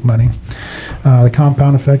money make money. The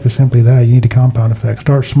Compound Effect is simply that. You need a compound effect.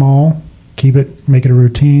 Start small, keep it, make it a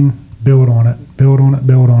routine, build on it.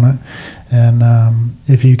 And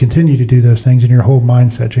if you continue to do those things, and your whole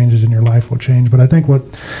mindset changes and your life will change. But I think what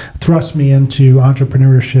thrust me into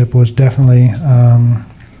entrepreneurship was definitely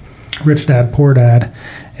Rich Dad, Poor Dad,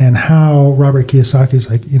 and how Robert Kiyosaki is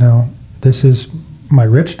like, this is my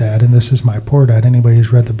rich dad and this is my poor dad. Anybody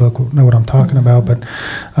who's read the book will know what I'm talking about. But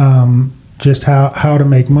just how to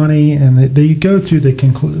make money, and they go through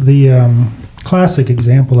the classic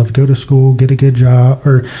example of go to school, get a good job,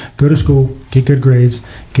 or go to school, get good grades,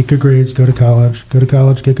 go to college,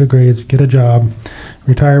 get good grades, get a job,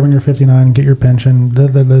 retire when you're 59, get your pension,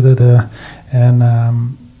 and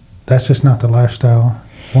that's just not the lifestyle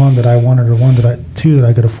that I wanted, or two that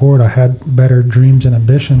I could afford. I had better dreams and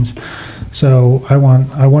ambitions, so I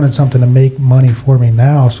wanted something to make money for me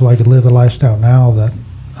now, so I could live the lifestyle now that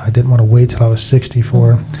I didn't want to wait till I was 60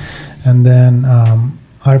 for. And then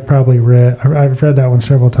I've read that one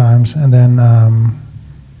several times, and then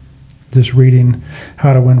just reading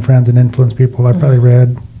How to Win Friends and Influence People, I probably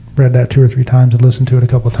read that 2 or 3 times and listened to it a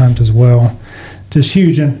couple of times as well. Just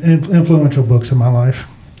huge influential books in my life.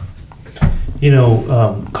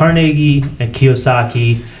 Carnegie and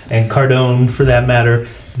Kiyosaki and Cardone, for that matter,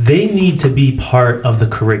 they need to be part of the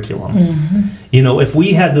curriculum. If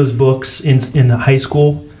we had those books in high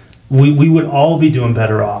school, we would all be doing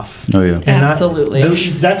better off. Oh, yeah. And Absolutely.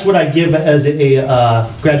 That's what I give as a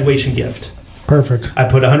graduation gift. Perfect. I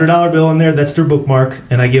put a $100 bill in there, that's their bookmark,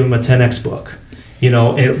 and I give them a 10X book.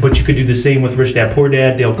 But you could do the same with Rich Dad, Poor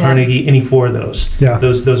Dad, Dale Carnegie, any 4 of those. Yeah.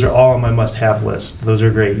 Those are all on my must-have list. Those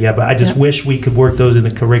are great. Yeah, but I just wish we could work those in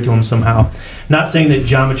the curriculum somehow. Not saying that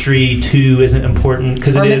Geometry 2 isn't important,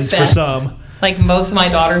 because it is for some. Like most of my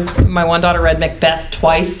daughters, my one daughter read Macbeth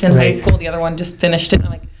twice in high school. The other one just finished it.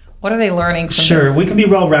 I'm like, what are they learning from this? We can be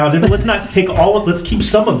well-rounded. Let's not take let's keep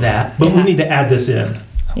some of that, but we need to add this in.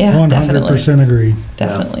 Yeah, 100% agree.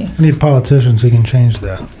 Definitely. I need politicians who can change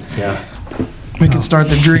that. Yeah. We could start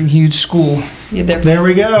the Dream Huge School. Yeah, There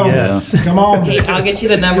we go. Yes. Come on. Hey, I'll get you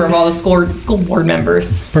the number of all the school board members.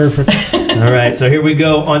 Perfect. All right, so here we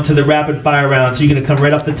go on to the rapid fire round. So you're going to come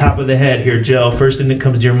right off the top of the head here, Joe. First thing that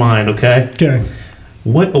comes to your mind, okay? Okay.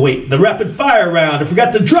 What? Oh, wait, the rapid fire round. I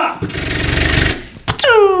forgot to drop.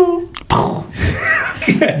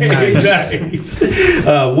 Okay, nice.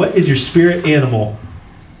 What is your spirit animal?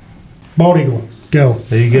 Bald eagle. Go.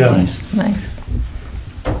 There you go. Nice. Nice.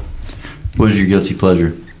 What is your guilty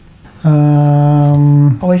pleasure?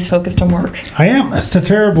 Always focused on work. I am. That's the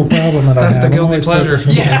terrible problem that That's I the have. guilty pleasure.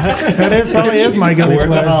 That probably is my guilty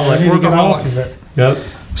pleasure. I need to get off of it. Yep.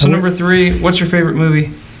 So number 3, what's your favorite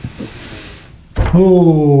movie?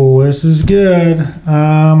 Oh, this is good.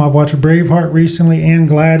 I've watched Braveheart recently and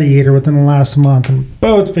Gladiator within the last month, and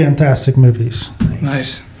both fantastic movies.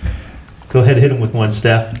 Nice. Go ahead, hit him with one,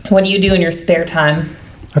 Steph. What do you do in your spare time?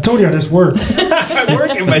 I told you I just work. I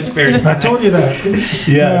work in my spare time. I told you that.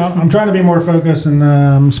 Yes. I'm trying to be more focused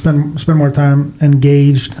and spend more time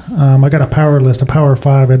engaged. I got a power list, a Power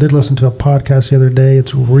 5. I did listen to a podcast the other day.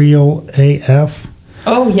 It's Real AF.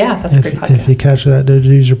 Oh, yeah, that's a great podcast. If you catch that,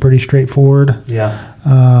 these are pretty straightforward. Yeah.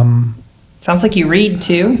 Sounds like you read,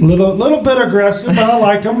 too. Little bit aggressive, but I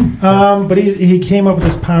like him. But he came up with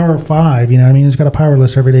this Power 5. You know what I mean? He's got a power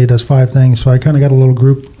list every day. He does 5 things. So I kind of got a little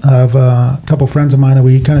group of a couple friends of mine that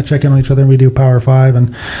we kind of check in on each other and we do Power 5.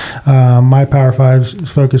 And my Power 5s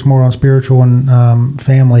focus more on spiritual and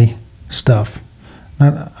family stuff.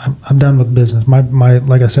 I'm done with business. My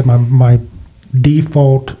like I said, my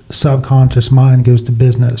default subconscious mind goes to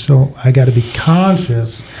business. So I got to be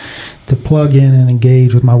conscious to plug in and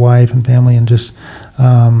engage with my wife and family and just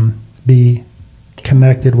be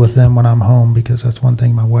connected with them when I'm home, because that's one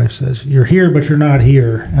thing my wife says, you're here but you're not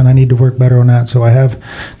here, and I need to work better on that. So I have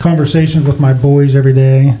conversations with my boys every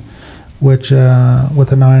day, which with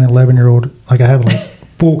a 9-11-year-old, like I have like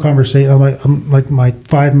full conversation. I'm like my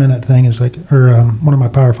 5-minute thing is like, or one of my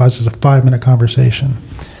Power 5s is a 5-minute conversation.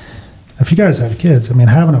 If you guys have kids, I mean,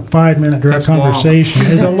 having a 5-minute direct conversation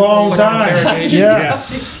is a long time. Yeah,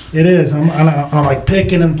 it is. I'm like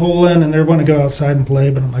picking and pulling, and they want to go outside and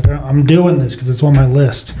play, but I'm like, I'm doing this because it's on my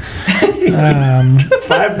list. 5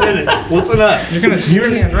 minutes. Listen up. You're going to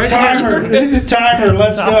stand right timer,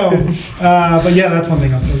 let's go. But yeah, that's one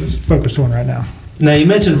thing I'm focused on right now. Now, you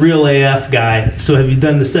mentioned Real AF guy, so have you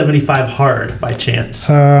done the 75 hard by chance?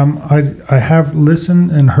 I have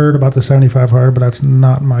listened and heard about the 75 hard, but that's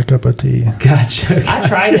not my cup of tea. Gotcha. I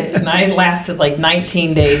tried it, and I lasted like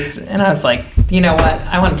 19 days, and I was like, you know what?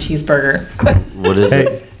 I want a cheeseburger. What is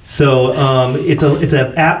it? So it's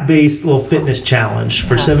an app-based little fitness challenge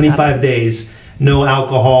for 75 days. No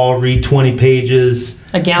alcohol, read 20 pages.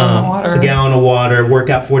 A gallon of water. A gallon of water, work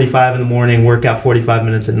out 45 in the morning, work out 45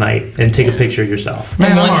 minutes at night, and take a picture of yourself.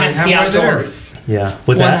 Man, One I'm already has to be halfway there. outdoors. Yeah.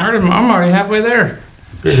 What's that? I'm already halfway there.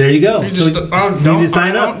 There you go. You So just, you need to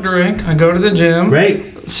sign I up. don't drink. I go to the gym.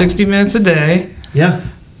 Right. 60 minutes a day. Yeah.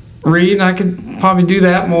 Read. I could probably do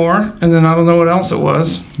that more. And then I don't know what else it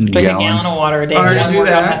was. Drink a gallon of water a day. I already One do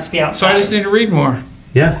workout that. has to be outside. So I just need to read more.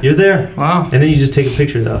 Yeah, you're there. Wow. And then you just take a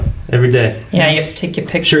picture, though, every day. Yeah, you have to take your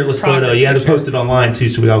picture. Shirtless photo. You have to post it online, too,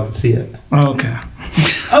 so we all can see it. Okay.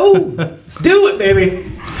 Oh, let's do it,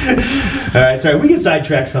 baby. All right, sorry, we get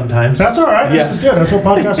sidetracked sometimes. That's all right. This is good. That's what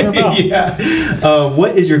podcasts are about. Yeah.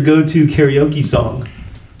 What is your go-to karaoke song?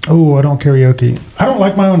 Oh, I don't karaoke. I don't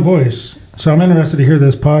like my own voice, so I'm interested to hear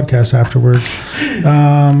this podcast afterwards.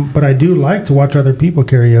 But I do like to watch other people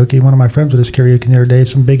karaoke. One of my friends was karaoke the other day,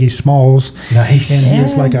 some Biggie Smalls. Nice. And he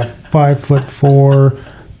was like a 5'4",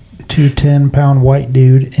 210-pound white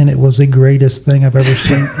dude, and it was the greatest thing I've ever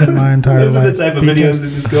seen in my entire Those life. are the type of videos that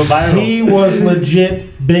just go viral. He was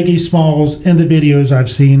legit Biggie Smalls in the videos I've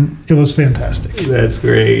seen. It was fantastic. That's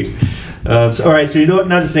great. So, all right, so you're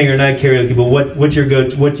not a singer, not karaoke, but what's your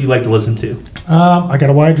go-to? What do you like to listen to? I got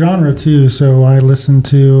a wide genre too, so I listen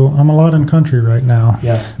to. I'm a lot in country right now.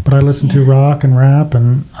 Yeah. But I listen to rock and rap,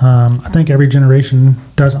 and I think every generation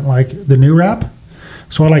doesn't like the new rap.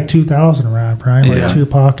 So I like 2000 rap, right? Yeah. Like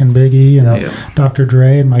Tupac and Biggie and Yeah. Dr.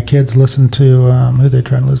 Dre, and my kids listen to who they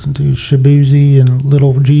trying to listen to? Shabuzi and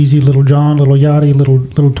Little Jeezy, Little John, Little Yachty,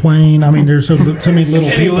 Little Twain. I mean, there's so many little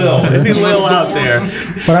people. Any Lil out there.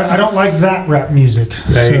 But I don't like that rap music.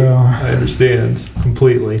 Right. So I understand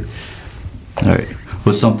completely. All right.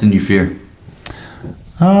 What's something you fear?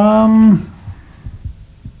 I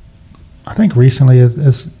think recently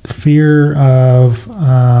is fear of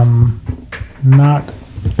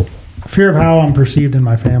fear of how I'm perceived in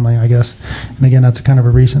my family, I guess. And again, that's kind of a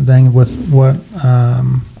recent thing with what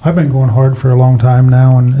I've been going hard for a long time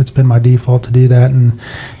now, and it's been my default to do that. And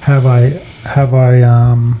have I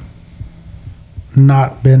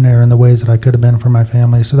not been there in the ways that I could have been for my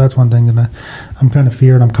family? So that's one thing that I'm kind of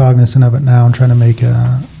feared. I'm cognizant of it now and trying to make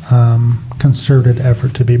a concerted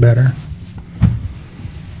effort to be better.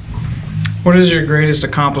 What is your greatest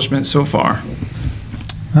accomplishment so far?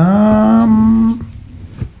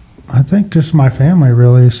 I think just my family,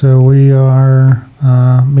 really. So we are,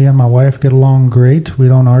 me and my wife get along great. We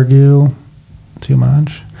don't argue too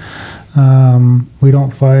much. We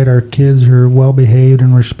don't fight. Our kids are well behaved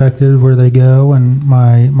and respected where they go, and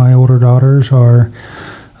my older daughters are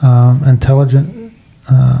intelligent,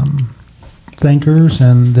 thinkers,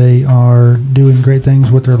 and they are doing great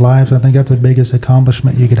things with their lives. I think that's the biggest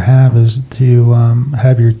accomplishment you could have, is to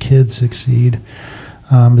have your kids succeed.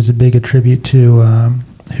 Is a big attribute to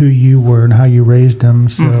who you were and how you raised them.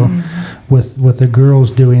 So with the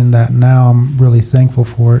girls doing that now, I'm really thankful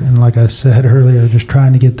for it. And like I said earlier, just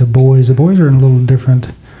trying to get the boys are in a little different.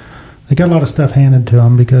 They got a lot of stuff handed to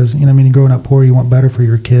them because, growing up poor, you want better for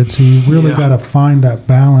your kids. So you really got to find that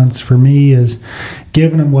balance. For me, is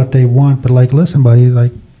giving them what they want, but like, listen, buddy,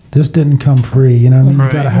 like, this didn't come free. You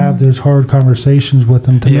got to have those hard conversations with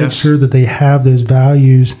them to make sure that they have those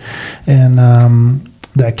values and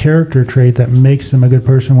that character trait that makes them a good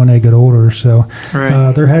person when they get older. So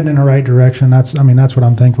they're heading in the right direction. That's what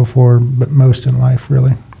I'm thankful for, but most in life,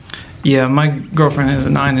 really. Yeah, my girlfriend has a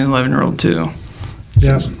 9 and 11-year-old too.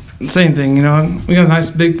 Yeah. Same thing, we got a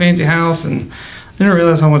nice big fancy house, and I didn't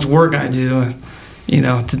realize how much work I do,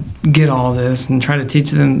 to get all this and try to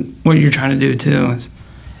teach them what you're trying to do too.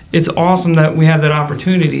 It's awesome that we have that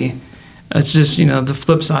opportunity. It's just, the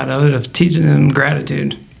flip side of it, of teaching them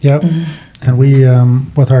gratitude. Yep. And we,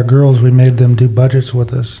 with our girls, we made them do budgets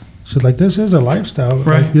with us. So like, this is a lifestyle.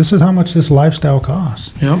 Right. Like, this is how much this lifestyle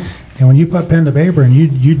costs. Yep. And when you put pen to paper and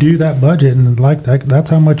you do that budget, and like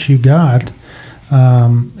that's how much you got.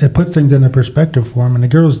 It puts things into perspective for them, and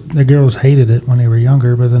the girls hated it when they were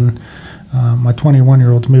younger. But then my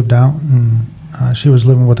 21-year-old's moved out, and she was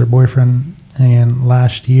living with her boyfriend. And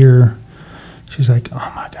last year, she's like,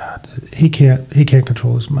 "Oh my God, he can't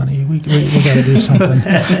control his money. We got to do something."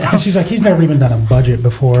 And she's like, "He's never even done a budget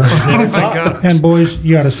before." Oh my God. And boys,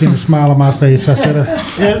 you got to see the smile on my face. I said,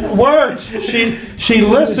 "It worked. She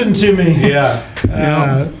listened to me."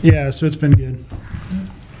 Yeah. So it's been good.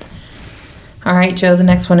 All right, Joe, the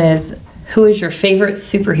next one is, who is your favorite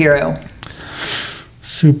superhero?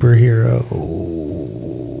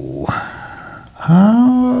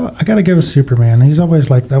 I got to give it Superman. He's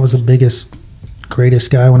always like, that was the biggest,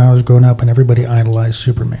 greatest guy when I was growing up, and everybody idolized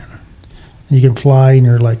Superman. You can fly, and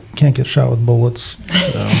you're like, can't get shot with bullets.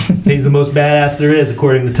 So. He's the most badass there is,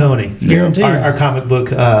 according to Tony. Guaranteed. Our comic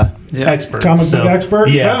book expert. Comic book expert?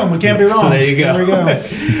 Yeah. Boom, we can't be wrong. So there you go. There we go.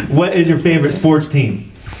 What is your favorite sports team?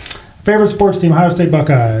 Favorite sports team, Ohio State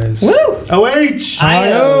Buckeyes. Woo! OH!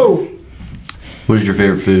 I-O! What is your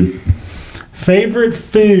favorite food? Favorite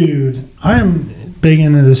food? I am big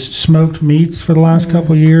into the smoked meats for the last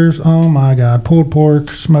couple of years. Oh my God. Pulled pork,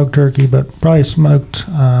 smoked turkey, but probably smoked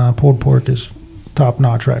pulled pork is top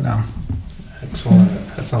notch right now. Excellent.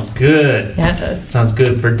 That sounds good. Yeah, it does. Sounds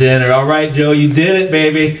good for dinner. All right, Joe, you did it,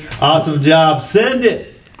 baby. Awesome job. Send it.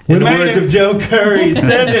 In the words of Joe Curry,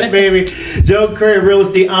 send it, baby. Joe Curry, real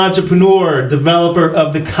estate entrepreneur, developer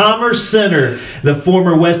of the Commerce Center, the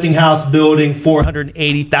former Westinghouse building,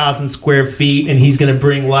 480,000 square feet, and he's going to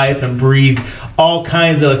bring life and breathe all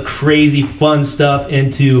kinds of crazy fun stuff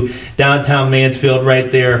into downtown Mansfield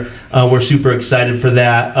right there. We're super excited for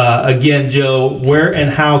that. Again, Joe, where and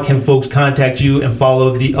how can folks contact you and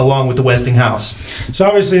follow along with the Westinghouse? So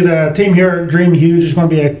obviously the team here at Dream Huge is going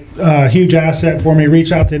to be a huge asset for me.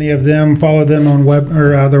 Reach out to any of them, follow them on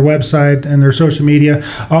their website and their social media.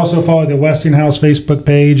 Also follow the Westinghouse Facebook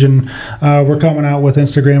page, and we're coming out with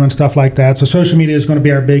Instagram and stuff like that. So social media is going to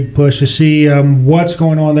be our big push to see what's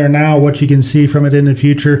going on there now, what you can see from it in the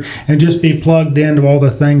future, and just be plugged into all the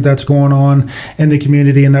things that's going on in the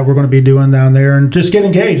community and that we're going to be doing down there, and just get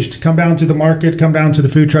engaged. Come down to the market, come down to the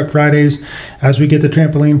Food Truck Fridays as we get the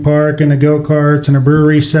trampoline park and the go-karts and a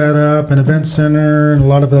brewery set up, an event center, and a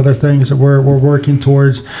lot of other things that we're working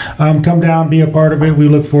towards. Come down, be a part of it. We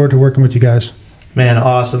look forward to working with you guys. Man,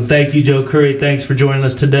 awesome. Thank you, Joe Curry. Thanks for joining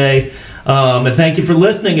us today. And thank you for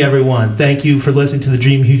listening, everyone. Thank you for listening to the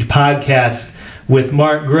Dream Huge podcast with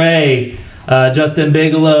Mark Gray, Justin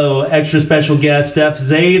Bigelow, extra special guest Steph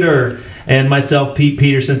Zader, and myself, Pete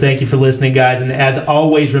Peterson. Thank you for listening, guys. And as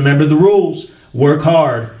always, remember the rules. Work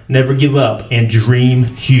hard, never give up, and dream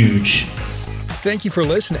huge. Thank you for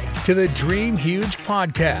listening to the Dream Huge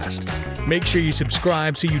podcast. Make sure you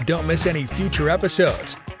subscribe so you don't miss any future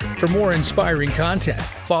episodes. For more inspiring content,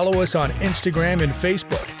 follow us on Instagram and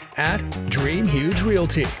Facebook at Dream Huge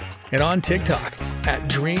Realty and on TikTok at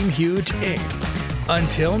Dream Huge Inc.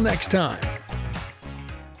 Until next time.